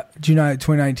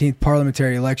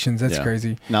 parliamentary elections. That's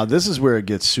crazy. Now, this is where it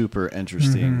gets super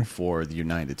interesting for the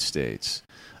United States.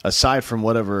 Aside from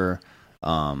whatever,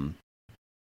 a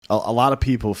lot of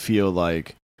people feel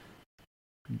like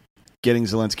getting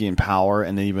Zelensky in power,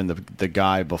 and then even the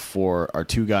guy before, or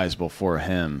two guys before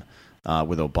him,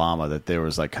 with Obama, that there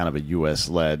was like kind of a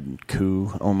U.S.-led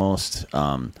coup almost.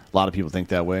 A lot of people think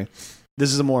that way.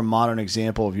 This is a more modern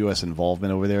example of U.S.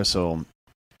 involvement over there. So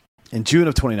in June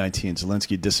of 2019,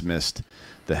 Zelensky dismissed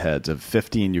the heads of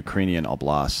 15 Ukrainian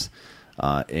oblasts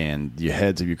and the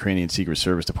heads of Ukrainian Secret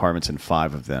Service departments in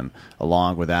 5 of them,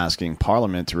 along with asking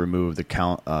Parliament to remove the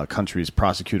country's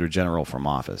Prosecutor General from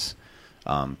office.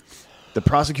 The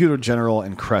Prosecutor General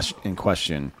in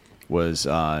question was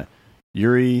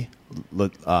Yuri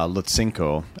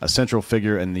Lutsenko, a central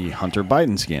figure in the Hunter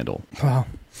Biden scandal. Wow.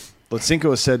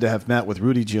 Lutsenko is said to have met with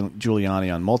Rudy Giuliani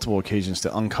on multiple occasions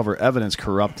to uncover evidence of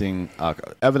corruption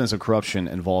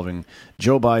involving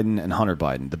Joe Biden and Hunter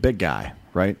Biden, the big guy,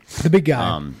 right? The big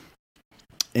guy.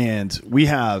 And we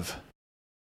have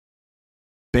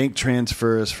bank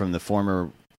transfers from the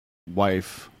former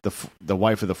wife, the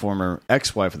wife of the former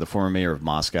ex-wife of the former mayor of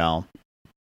Moscow.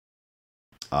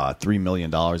 $3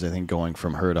 million, I think, going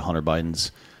from her to Hunter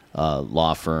Biden's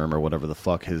law firm or whatever the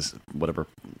fuck whatever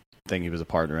thing he was a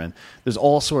partner in. There's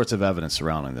all sorts of evidence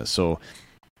surrounding this. So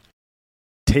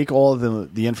take all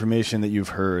of the information that you've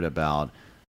heard about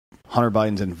Hunter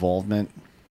Biden's involvement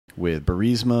with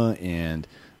Burisma and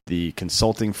the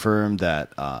consulting firm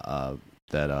that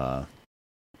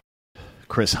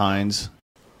Chris Hines,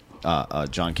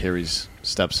 John Kerry's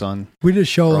stepson, we did a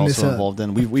show on also this involved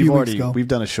in. We've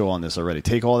done a show on this already.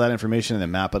 Take all that information and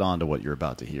then map it onto what you're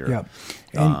about to hear.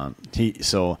 Yeah.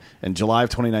 So in July of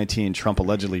 2019, Trump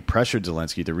allegedly pressured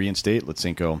Zelensky to reinstate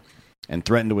Lutsenko and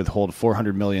threatened to withhold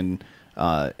 $400 million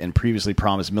in previously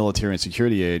promised military and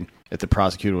security aid if the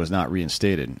prosecutor was not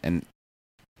reinstated. And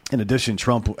in addition,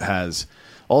 Trump has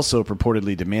also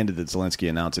purportedly demanded that Zelensky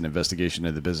announce an investigation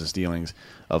into the business dealings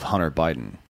of Hunter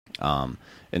Biden.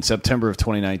 In September of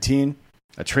 2019,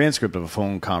 a transcript of a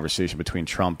phone conversation between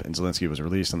Trump and Zelensky was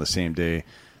released on the same day.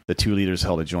 The two leaders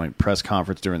held a joint press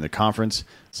conference. During the conference,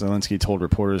 Zelensky told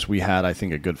reporters, "We had, I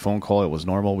think, a good phone call. It was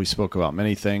normal. We spoke about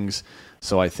many things.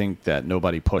 So I think that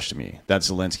nobody pushed me." That's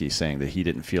Zelensky saying that he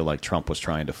didn't feel like Trump was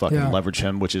trying to fucking leverage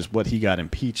him, which is what he got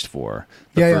impeached for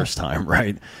the first time,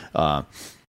 right?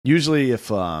 Usually if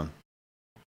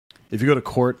you go to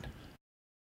court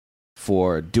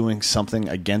for doing something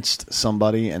against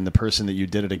somebody and the person that you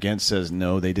did it against says,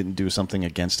 no, they didn't do something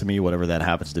against me, whatever that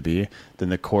happens to be, then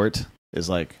the court is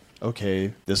like,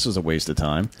 okay, this was a waste of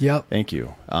time. Yep. Thank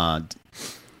you. The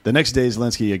next day,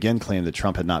 Zelensky again claimed that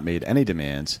Trump had not made any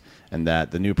demands and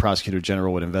that the new prosecutor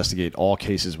general would investigate all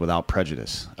cases without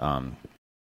prejudice.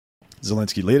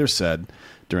 Zelensky later said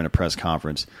during a press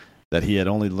conference that he had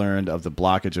only learned of the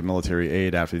blockage of military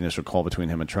aid after the initial call between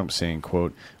him and Trump, saying,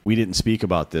 quote, "We didn't speak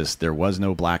about this. There was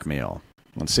no blackmail."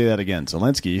 Let's say that again.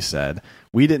 Zelensky said,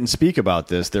 "We didn't speak about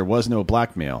this. There was no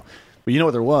blackmail." But you know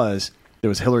what there was? There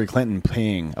was Hillary Clinton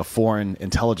paying a foreign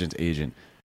intelligence agent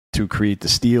to create the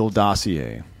Steele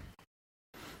dossier,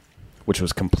 which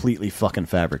was completely fucking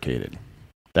fabricated.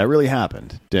 That really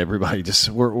happened. Everybody just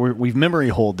we've memory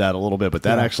hold that a little bit, but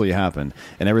that actually happened.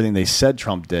 And everything they said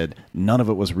Trump did, none of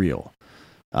it was real.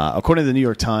 According to the New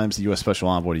York Times, the U.S. Special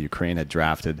Envoy to Ukraine had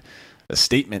drafted a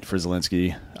statement for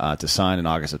Zelensky to sign in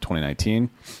August of 2019,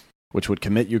 which would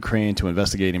commit Ukraine to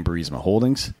investigating Burisma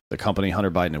Holdings, the company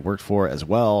Hunter Biden had worked for, as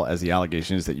well as the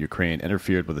allegations that Ukraine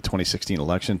interfered with the 2016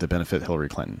 election to benefit Hillary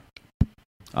Clinton.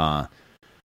 On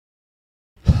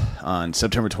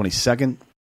September 22nd,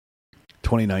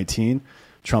 2019,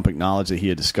 Trump acknowledged that he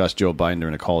had discussed Joe Biden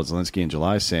during a call with Zelensky in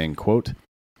July, saying, quote,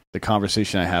 "The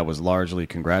conversation I had was largely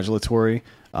congratulatory,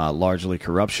 largely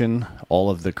corruption. All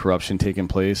of the corruption taking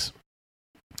place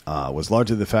was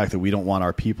largely the fact that we don't want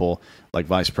our people, like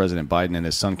Vice President Biden and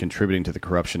his son, contributing to the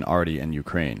corruption already in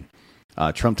Ukraine."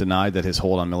 Trump denied that his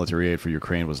hold on military aid for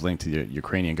Ukraine was linked to the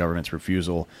Ukrainian government's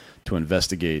refusal to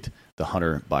investigate the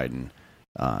Hunter Biden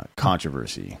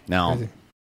controversy. Now,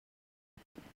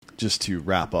 just to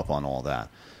wrap up on all that,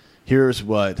 here's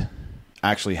what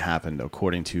actually happened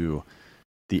according to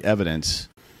the evidence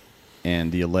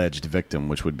and the alleged victim,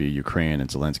 which would be Ukraine and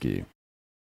Zelensky.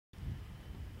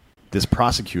 This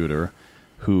prosecutor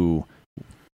who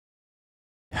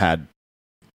had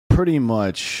pretty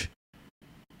much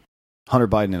Hunter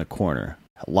Biden in a corner,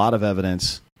 a lot of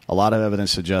evidence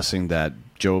suggesting that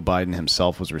Joe Biden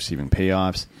himself was receiving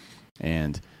payoffs,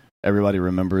 and everybody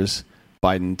remembers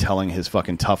Biden telling his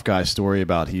fucking tough guy story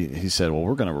about he said, well,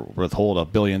 we're going to withhold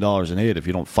 $1 billion in aid if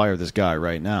you don't fire this guy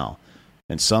right now.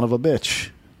 And son of a bitch,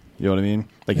 you know what I mean?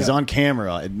 Like he's on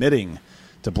camera admitting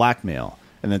to blackmail.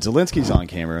 And then Zelensky's on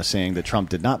camera saying that Trump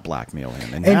did not blackmail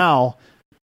him. And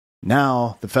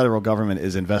now the federal government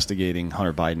is investigating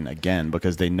Hunter Biden again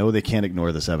because they know they can't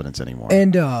ignore this evidence anymore.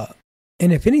 And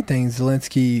if anything,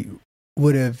 Zelensky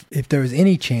would have, if there was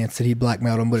any chance that he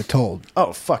blackmailed him, would have told.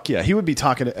 Oh, fuck yeah. He would be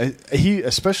talking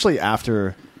especially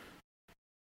after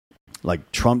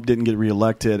like Trump didn't get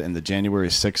reelected and the January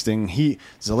 6th thing,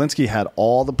 Zelensky had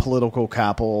all the political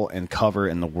capital and cover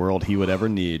in the world he would ever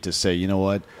need to say, you know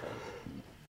what?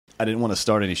 I didn't want to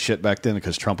start any shit back then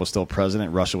because Trump was still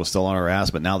president. Russia was still on our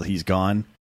ass. But now that he's gone,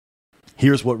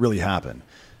 here's what really happened.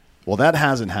 Well, that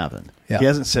hasn't happened. Yeah. He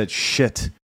hasn't said shit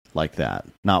like that.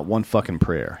 Not one fucking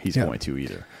prayer he's going to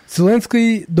either.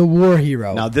 Zelensky, the war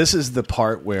hero. Now, this is the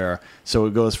part where, so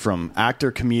it goes from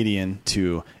actor, comedian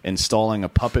to installing a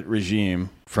puppet regime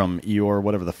from Eeyore,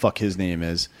 whatever the fuck his name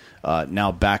is,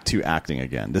 now back to acting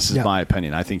again. This is my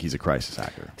opinion. I think he's a crisis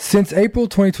actor. Since April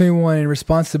 2021, in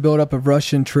response to the buildup of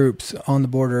Russian troops on the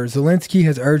border, Zelensky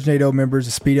has urged NATO members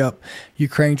to speed up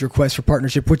Ukraine's request for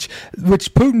partnership, which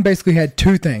Putin basically had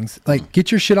two things. Like,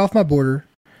 get your shit off my border,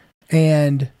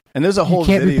 and there's a whole you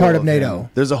can't be part of NATO.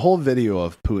 There's a whole video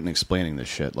of Putin explaining this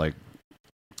shit. Like,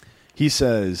 he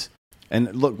says,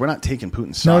 and look, we're not taking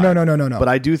Putin's side. No. But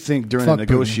I do think during a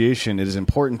negotiation, it is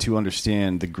important to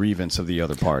understand the grievance of the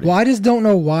other party. Well, I just don't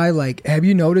know why. Like, have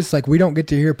you noticed, like, we don't get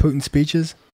to hear Putin's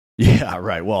speeches? Yeah,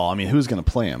 right. Well, I mean, who's going to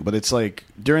play him? But it's like,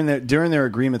 during their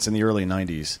agreements in the early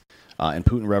 90s, and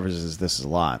Putin references this a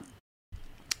lot,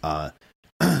 the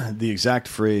exact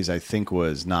phrase, I think,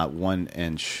 was not 1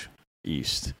 inch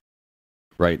east.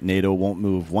 Right, NATO won't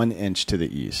move 1 inch to the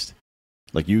east.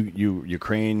 Like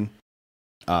Ukraine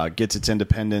gets its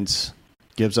independence,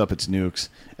 gives up its nukes,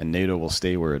 and NATO will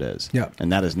stay where it is. Yeah,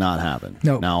 and that has not happened.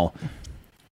 No. Now,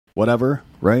 whatever,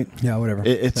 right? Yeah, whatever.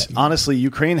 It's honestly,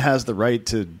 Ukraine has the right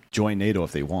to join NATO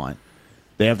if they want.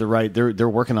 They have the right. They're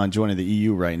working on joining the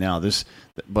EU right now.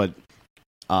 But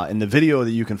in the video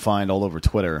that you can find all over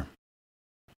Twitter,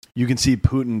 you can see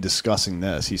Putin discussing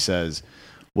this. He says,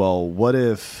 "Well, what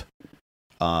if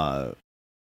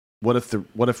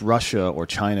Russia or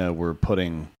China were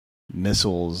putting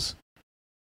missiles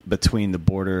between the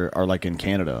border, or like in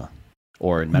Canada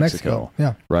or in Mexico?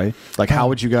 Yeah, right? Like, how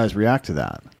would you guys react to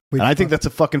that?" And I think that's a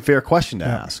fucking fair question to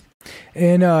ask.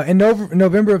 In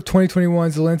November of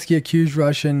 2021, Zelensky accused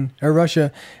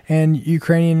Russia and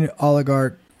Ukrainian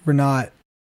oligarch Renat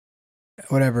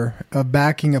of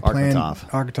backing a plan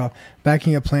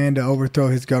to overthrow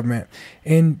his government.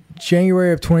 In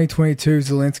January of 2022,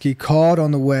 Zelensky called on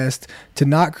the West to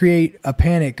not create a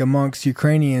panic amongst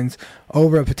Ukrainians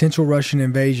over a potential Russian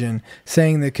invasion,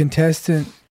 saying the contestant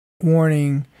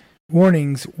warnings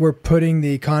were putting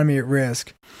the economy at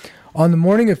risk. On the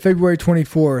morning of February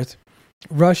 24th,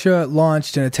 Russia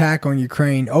launched an attack on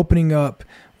Ukraine, opening up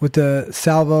with a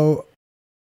salvo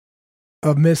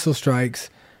of missile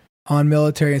strikes on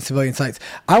military and civilian sites.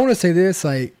 I want to say this,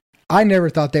 like, I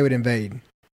never thought they would invade.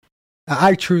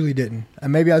 I truly didn't.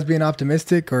 Maybe I was being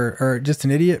optimistic or just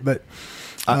an idiot, but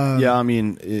yeah, I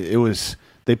mean, it was.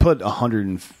 They put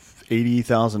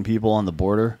 180,000 people on the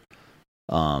border.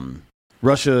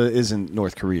 Russia isn't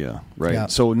North Korea, right? Yeah.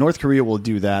 So North Korea will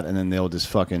do that, and then they'll just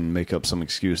fucking make up some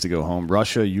excuse to go home.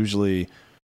 Russia usually,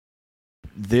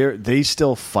 they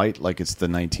still fight like it's the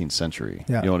 19th century.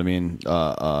 Yeah. You know what I mean?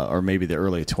 Or maybe the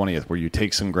early 20th, where you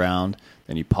take some ground,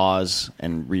 then you pause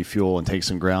and refuel and take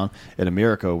some ground. In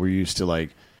America, we're used to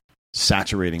like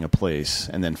saturating a place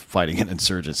and then fighting an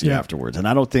insurgency afterwards. And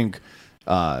I don't think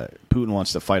Putin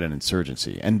wants to fight an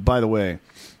insurgency. And by the way,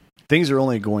 things are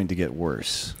only going to get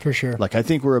worse. For sure. Like, I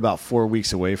think we're about 4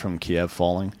 weeks away from Kiev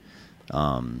falling.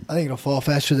 I think it'll fall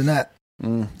faster than that.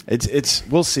 It's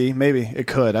we'll see. Maybe it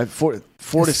could. Four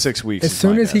to 6 weeks. As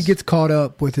soon as he gets caught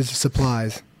up with his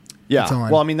supplies. Yeah.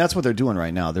 Well, I mean, that's what they're doing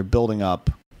right now. They're building up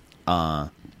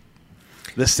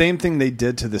the same thing they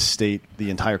did to the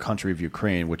entire country of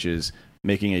Ukraine, which is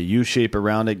making a U shape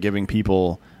around it, giving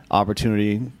people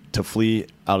opportunity to flee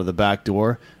out of the back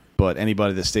door. But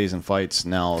anybody that stays and fights,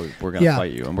 now we're going to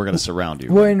fight you and we're going to surround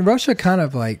you. Well, in Russia, kind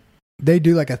of like they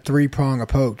do like a 3-prong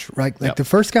approach, right? Like the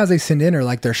first guys they send in are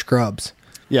like they're scrubs.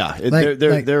 Yeah,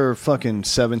 they're fucking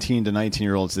 17 to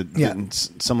 19-year-olds that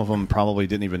didn't. Some of them probably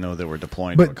didn't even know they were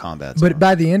deploying to a combat zone. But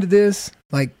by the end of this,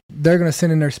 like they're going to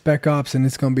send in their spec ops, and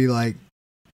it's going to be like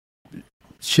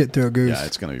shit through a goose. Yeah,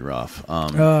 it's going to be rough.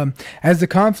 As the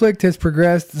conflict has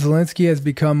progressed, Zelensky has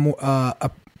become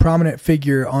a prominent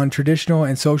figure on traditional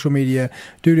and social media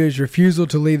due to his refusal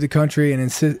to leave the country and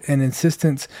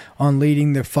insistence on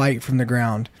leading the fight from the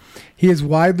ground. He has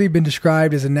widely been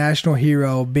described as a national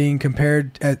hero, being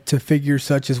compared to figures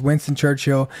such as Winston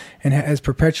Churchill, and has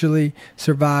perpetually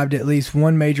survived at least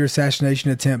one major assassination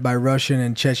attempt by Russian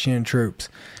and Chechen troops.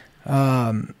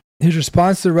 His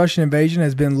response to the Russian invasion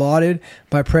has been lauded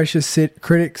by previous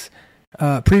critics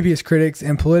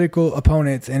and political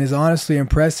opponents, and is honestly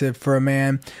impressive for a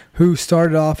man who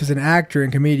started off as an actor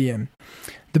and comedian.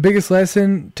 The biggest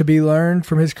lesson to be learned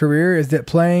from his career is that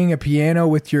playing a piano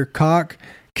with your cock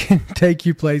can take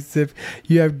you places if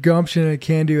you have gumption and a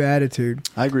can-do attitude.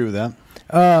 I agree with that.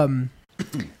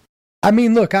 I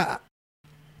mean, look, I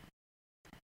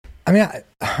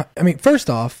mean, first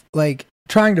off, like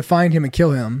trying to find him and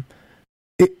kill him.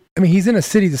 He's in a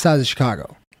city the size of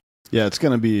Chicago. Yeah, it's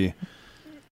going to be.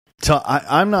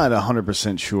 I'm not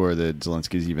 100% sure that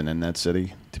Zelensky's even in that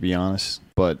city, to be honest.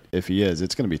 But if he is,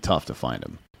 it's going to be tough to find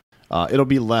him. It'll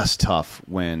be less tough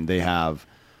when they have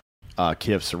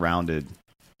Kiev surrounded,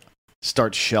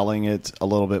 start shelling it a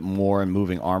little bit more and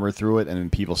moving armor through it, and then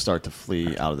people start to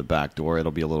flee out of the back door.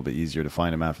 It'll be a little bit easier to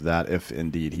find him after that, if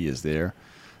indeed he is there.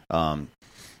 But,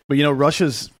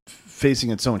 Russia's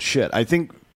facing its own shit. I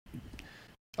think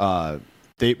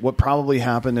what probably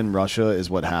happened in Russia is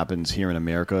what happens here in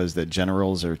America, is that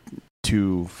generals are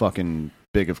too fucking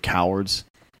big of cowards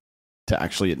to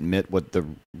actually admit what the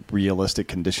realistic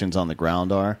conditions on the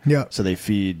ground are. Yeah. So they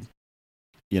feed,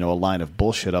 a line of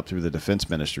bullshit up through the defense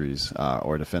ministries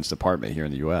or defense department here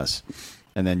in the U.S.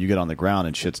 And then you get on the ground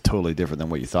and shit's totally different than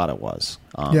what you thought it was.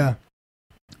 But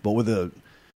with a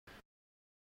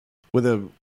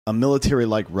military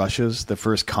like Russia's, the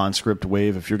first conscript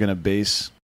wave, if you're going to base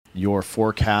your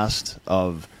forecast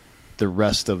of the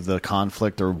rest of the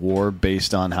conflict or war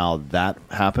based on how that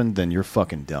happened, then you're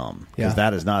fucking dumb. Because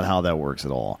that is not how that works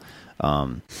at all.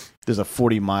 There's a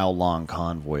 40-mile long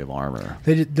convoy of armor.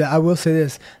 I will say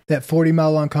this: that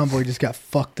 40-mile long convoy just got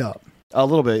fucked up. A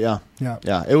little bit, yeah.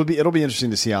 Yeah. It'll be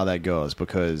interesting to see how that goes,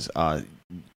 because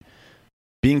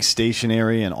being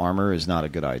stationary in armor is not a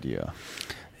good idea.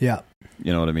 Yeah.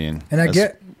 You know what I mean? And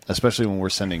especially when we're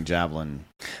sending Javelin.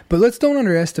 But let's don't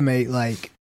underestimate,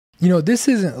 this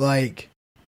isn't like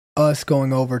us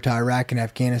going over to Iraq and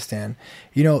Afghanistan.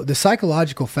 The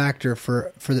psychological factor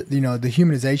for the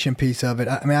humanization piece of it.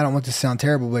 I mean, I don't want this to sound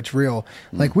terrible, but it's real.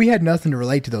 Like, we had nothing to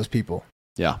relate to those people.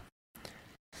 Yeah.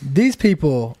 These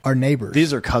people are neighbors.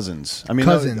 These are cousins. I mean,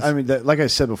 cousins. Like I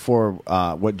said before,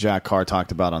 what Jack Carr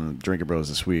talked about on Drinking Bros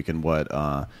this week, and what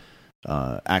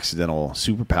Accidental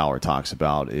Superpower talks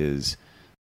about, is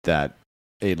that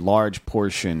a large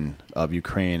portion of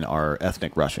Ukraine are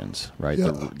ethnic Russians, right?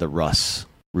 Yeah. The Rus,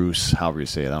 however you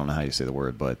say it. I don't know how you say the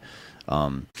word, but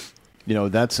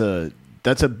that's a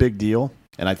big deal,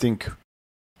 and I think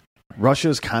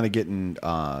Russia's kind of getting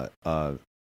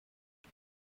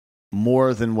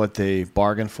more than what they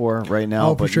bargained for right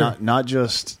now, but sure. not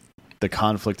just the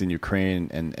conflict in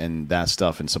Ukraine and that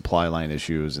stuff, and supply line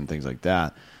issues and things like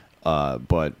that,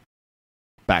 but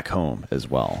back home as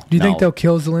well. Do you think they'll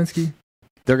kill Zelensky?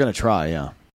 They're going to try,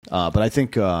 yeah. But I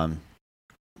think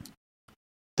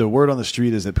the word on the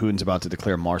street is that Putin's about to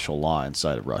declare martial law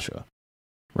inside of Russia,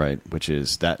 right? Which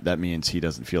is that means he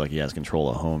doesn't feel like he has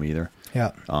control at home either.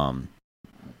 Yeah.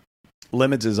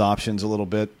 Limits his options a little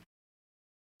bit.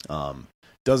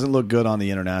 Doesn't look good on the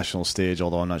international stage,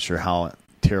 although I'm not sure how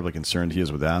terribly concerned he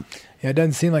is with that. Yeah, it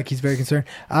doesn't seem like he's very concerned.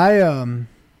 I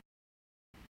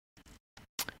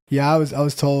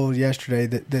was told yesterday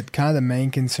that kind of the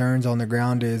main concerns on the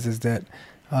ground is that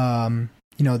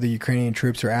the Ukrainian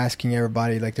troops are asking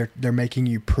everybody, like they're making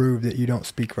you prove that you don't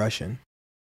speak Russian.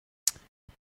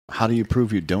 How do you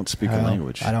prove you don't speak the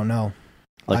language? I don't know.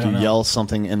 Like you yell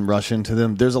something in Russian to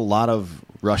them. There's a lot of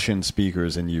Russian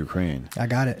speakers in Ukraine. I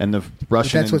got it. And the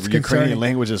Russian and Ukrainian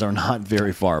languages are not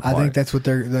very far apart. I think that's what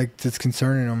they're like. That's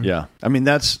concerning them. Yeah, I mean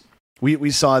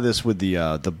we saw this with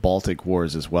the Baltic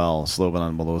Wars as well.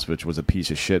 Slobodan Milosevic was a piece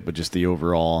of shit, but just the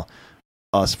overall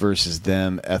us versus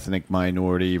them, ethnic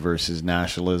minority versus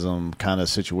nationalism kind of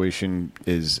situation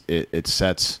is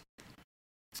it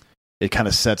kind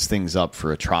of sets things up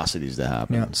for atrocities to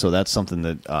happen. Yeah. So that's something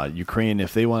that Ukraine,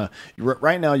 if they want to...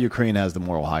 Right now, Ukraine has the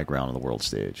moral high ground on the world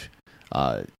stage.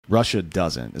 Russia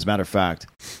doesn't. As a matter of fact,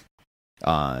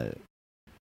 I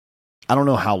don't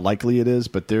know how likely it is,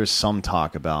 but there's some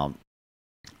talk about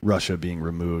Russia being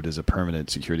removed as a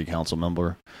permanent Security Council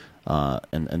member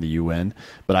and the UN.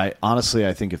 But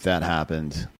I think if that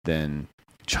happened, then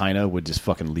China would just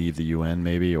fucking leave the UN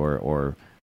maybe, or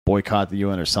boycott the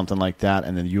UN or something like that,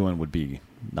 and then the UN would be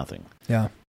nothing. Yeah.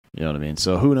 You know what I mean?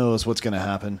 So who knows what's going to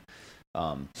happen?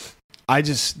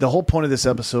 The whole point of this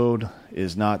episode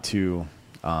is not to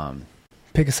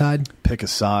pick a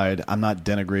side. I'm not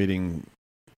denigrating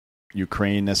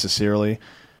Ukraine necessarily.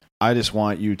 I just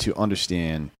want you to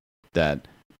understand that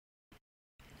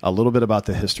a little bit about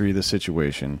the history of the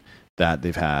situation, that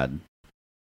they've had,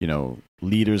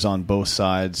 leaders on both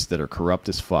sides that are corrupt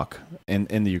as fuck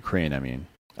in the Ukraine, I mean.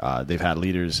 They've had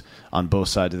leaders on both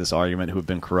sides of this argument who have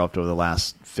been corrupt over the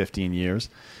last 15 years.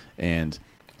 And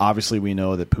obviously we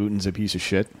know that Putin's a piece of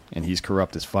shit and he's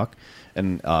corrupt as fuck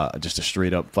and just a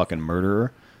straight up fucking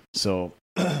murderer. So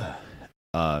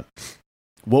what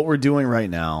we're doing right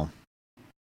now,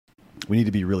 we need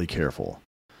to be really careful.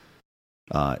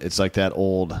 It's like that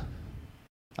old, I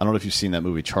don't know if you've seen that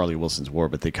movie Charlie Wilson's War,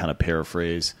 but they kind of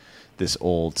paraphrase this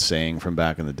old saying from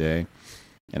back in the day.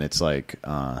 And it's like...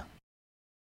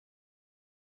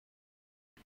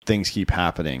 things keep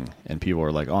happening and people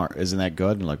are like, oh, isn't that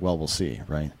good? And like, well, we'll see,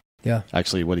 right? Yeah.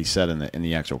 Actually, what he said in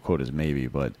the actual quote is maybe,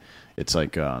 but it's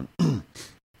like, your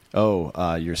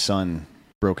son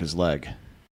broke his leg.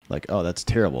 Like, oh, that's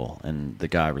terrible. And the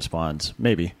guy responds,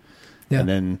 maybe. Yeah. And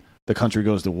then the country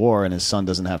goes to war and his son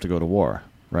doesn't have to go to war,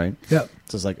 right? Yep.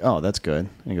 So it's like, oh, that's good.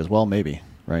 And he goes, well, maybe,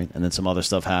 right? And then some other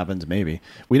stuff happens, maybe.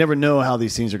 We never know how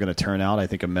these things are going to turn out. I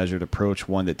think a measured approach,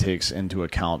 one that takes into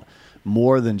account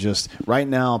more than just right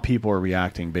now people are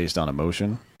reacting based on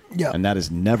emotion. Yeah. And that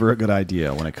is never a good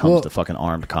idea when it comes to fucking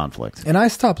armed conflict. And I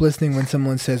stop listening when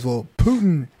someone says, well,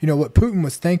 Putin, what Putin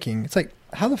was thinking. It's like,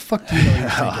 how the fuck do you know he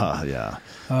was thinking? Yeah.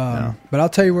 But I'll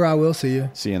tell you where I will see you.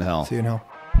 See you in hell. See you in hell.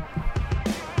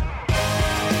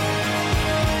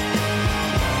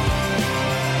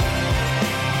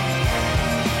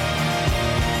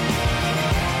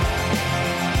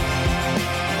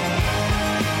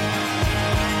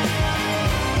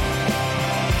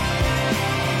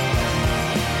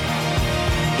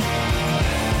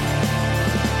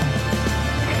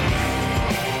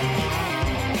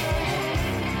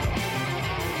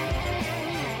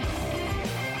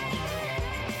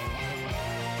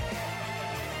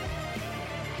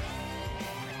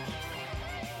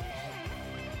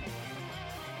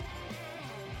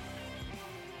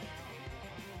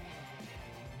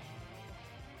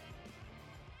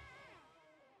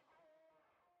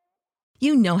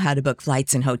 You know how to book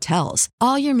flights and hotels.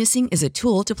 All you're missing is a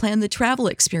tool to plan the travel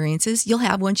experiences you'll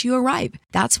have once you arrive.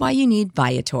 That's why you need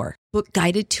Viator. Book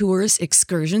guided tours,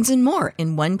 excursions, and more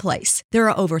in one place. There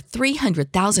are over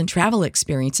 300,000 travel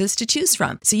experiences to choose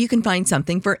from, so you can find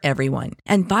something for everyone.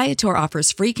 And Viator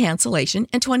offers free cancellation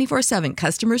and 24/7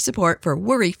 customer support for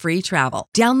worry-free travel.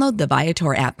 Download the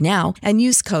Viator app now and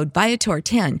use code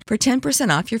Viator10 for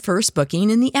 10% off your first booking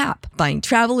in the app. Find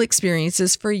travel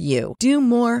experiences for you. Do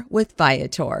more with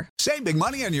Viator. Save big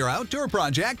money on your outdoor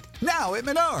project now at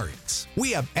Menards.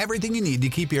 We have everything you need to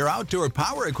keep your outdoor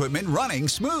power equipment running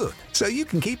smooth, so you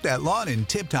can keep that lawn in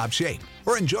tip-top shape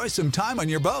or enjoy some time on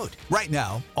your boat. Right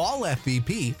now, all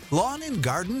FVP, lawn and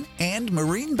garden, and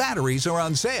marine batteries are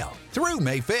on sale through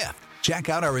May 5th. Check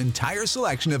out our entire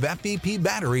selection of FVP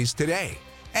batteries today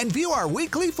and view our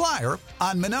weekly flyer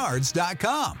on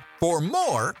Menards.com for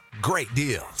more great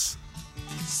deals.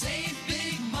 Save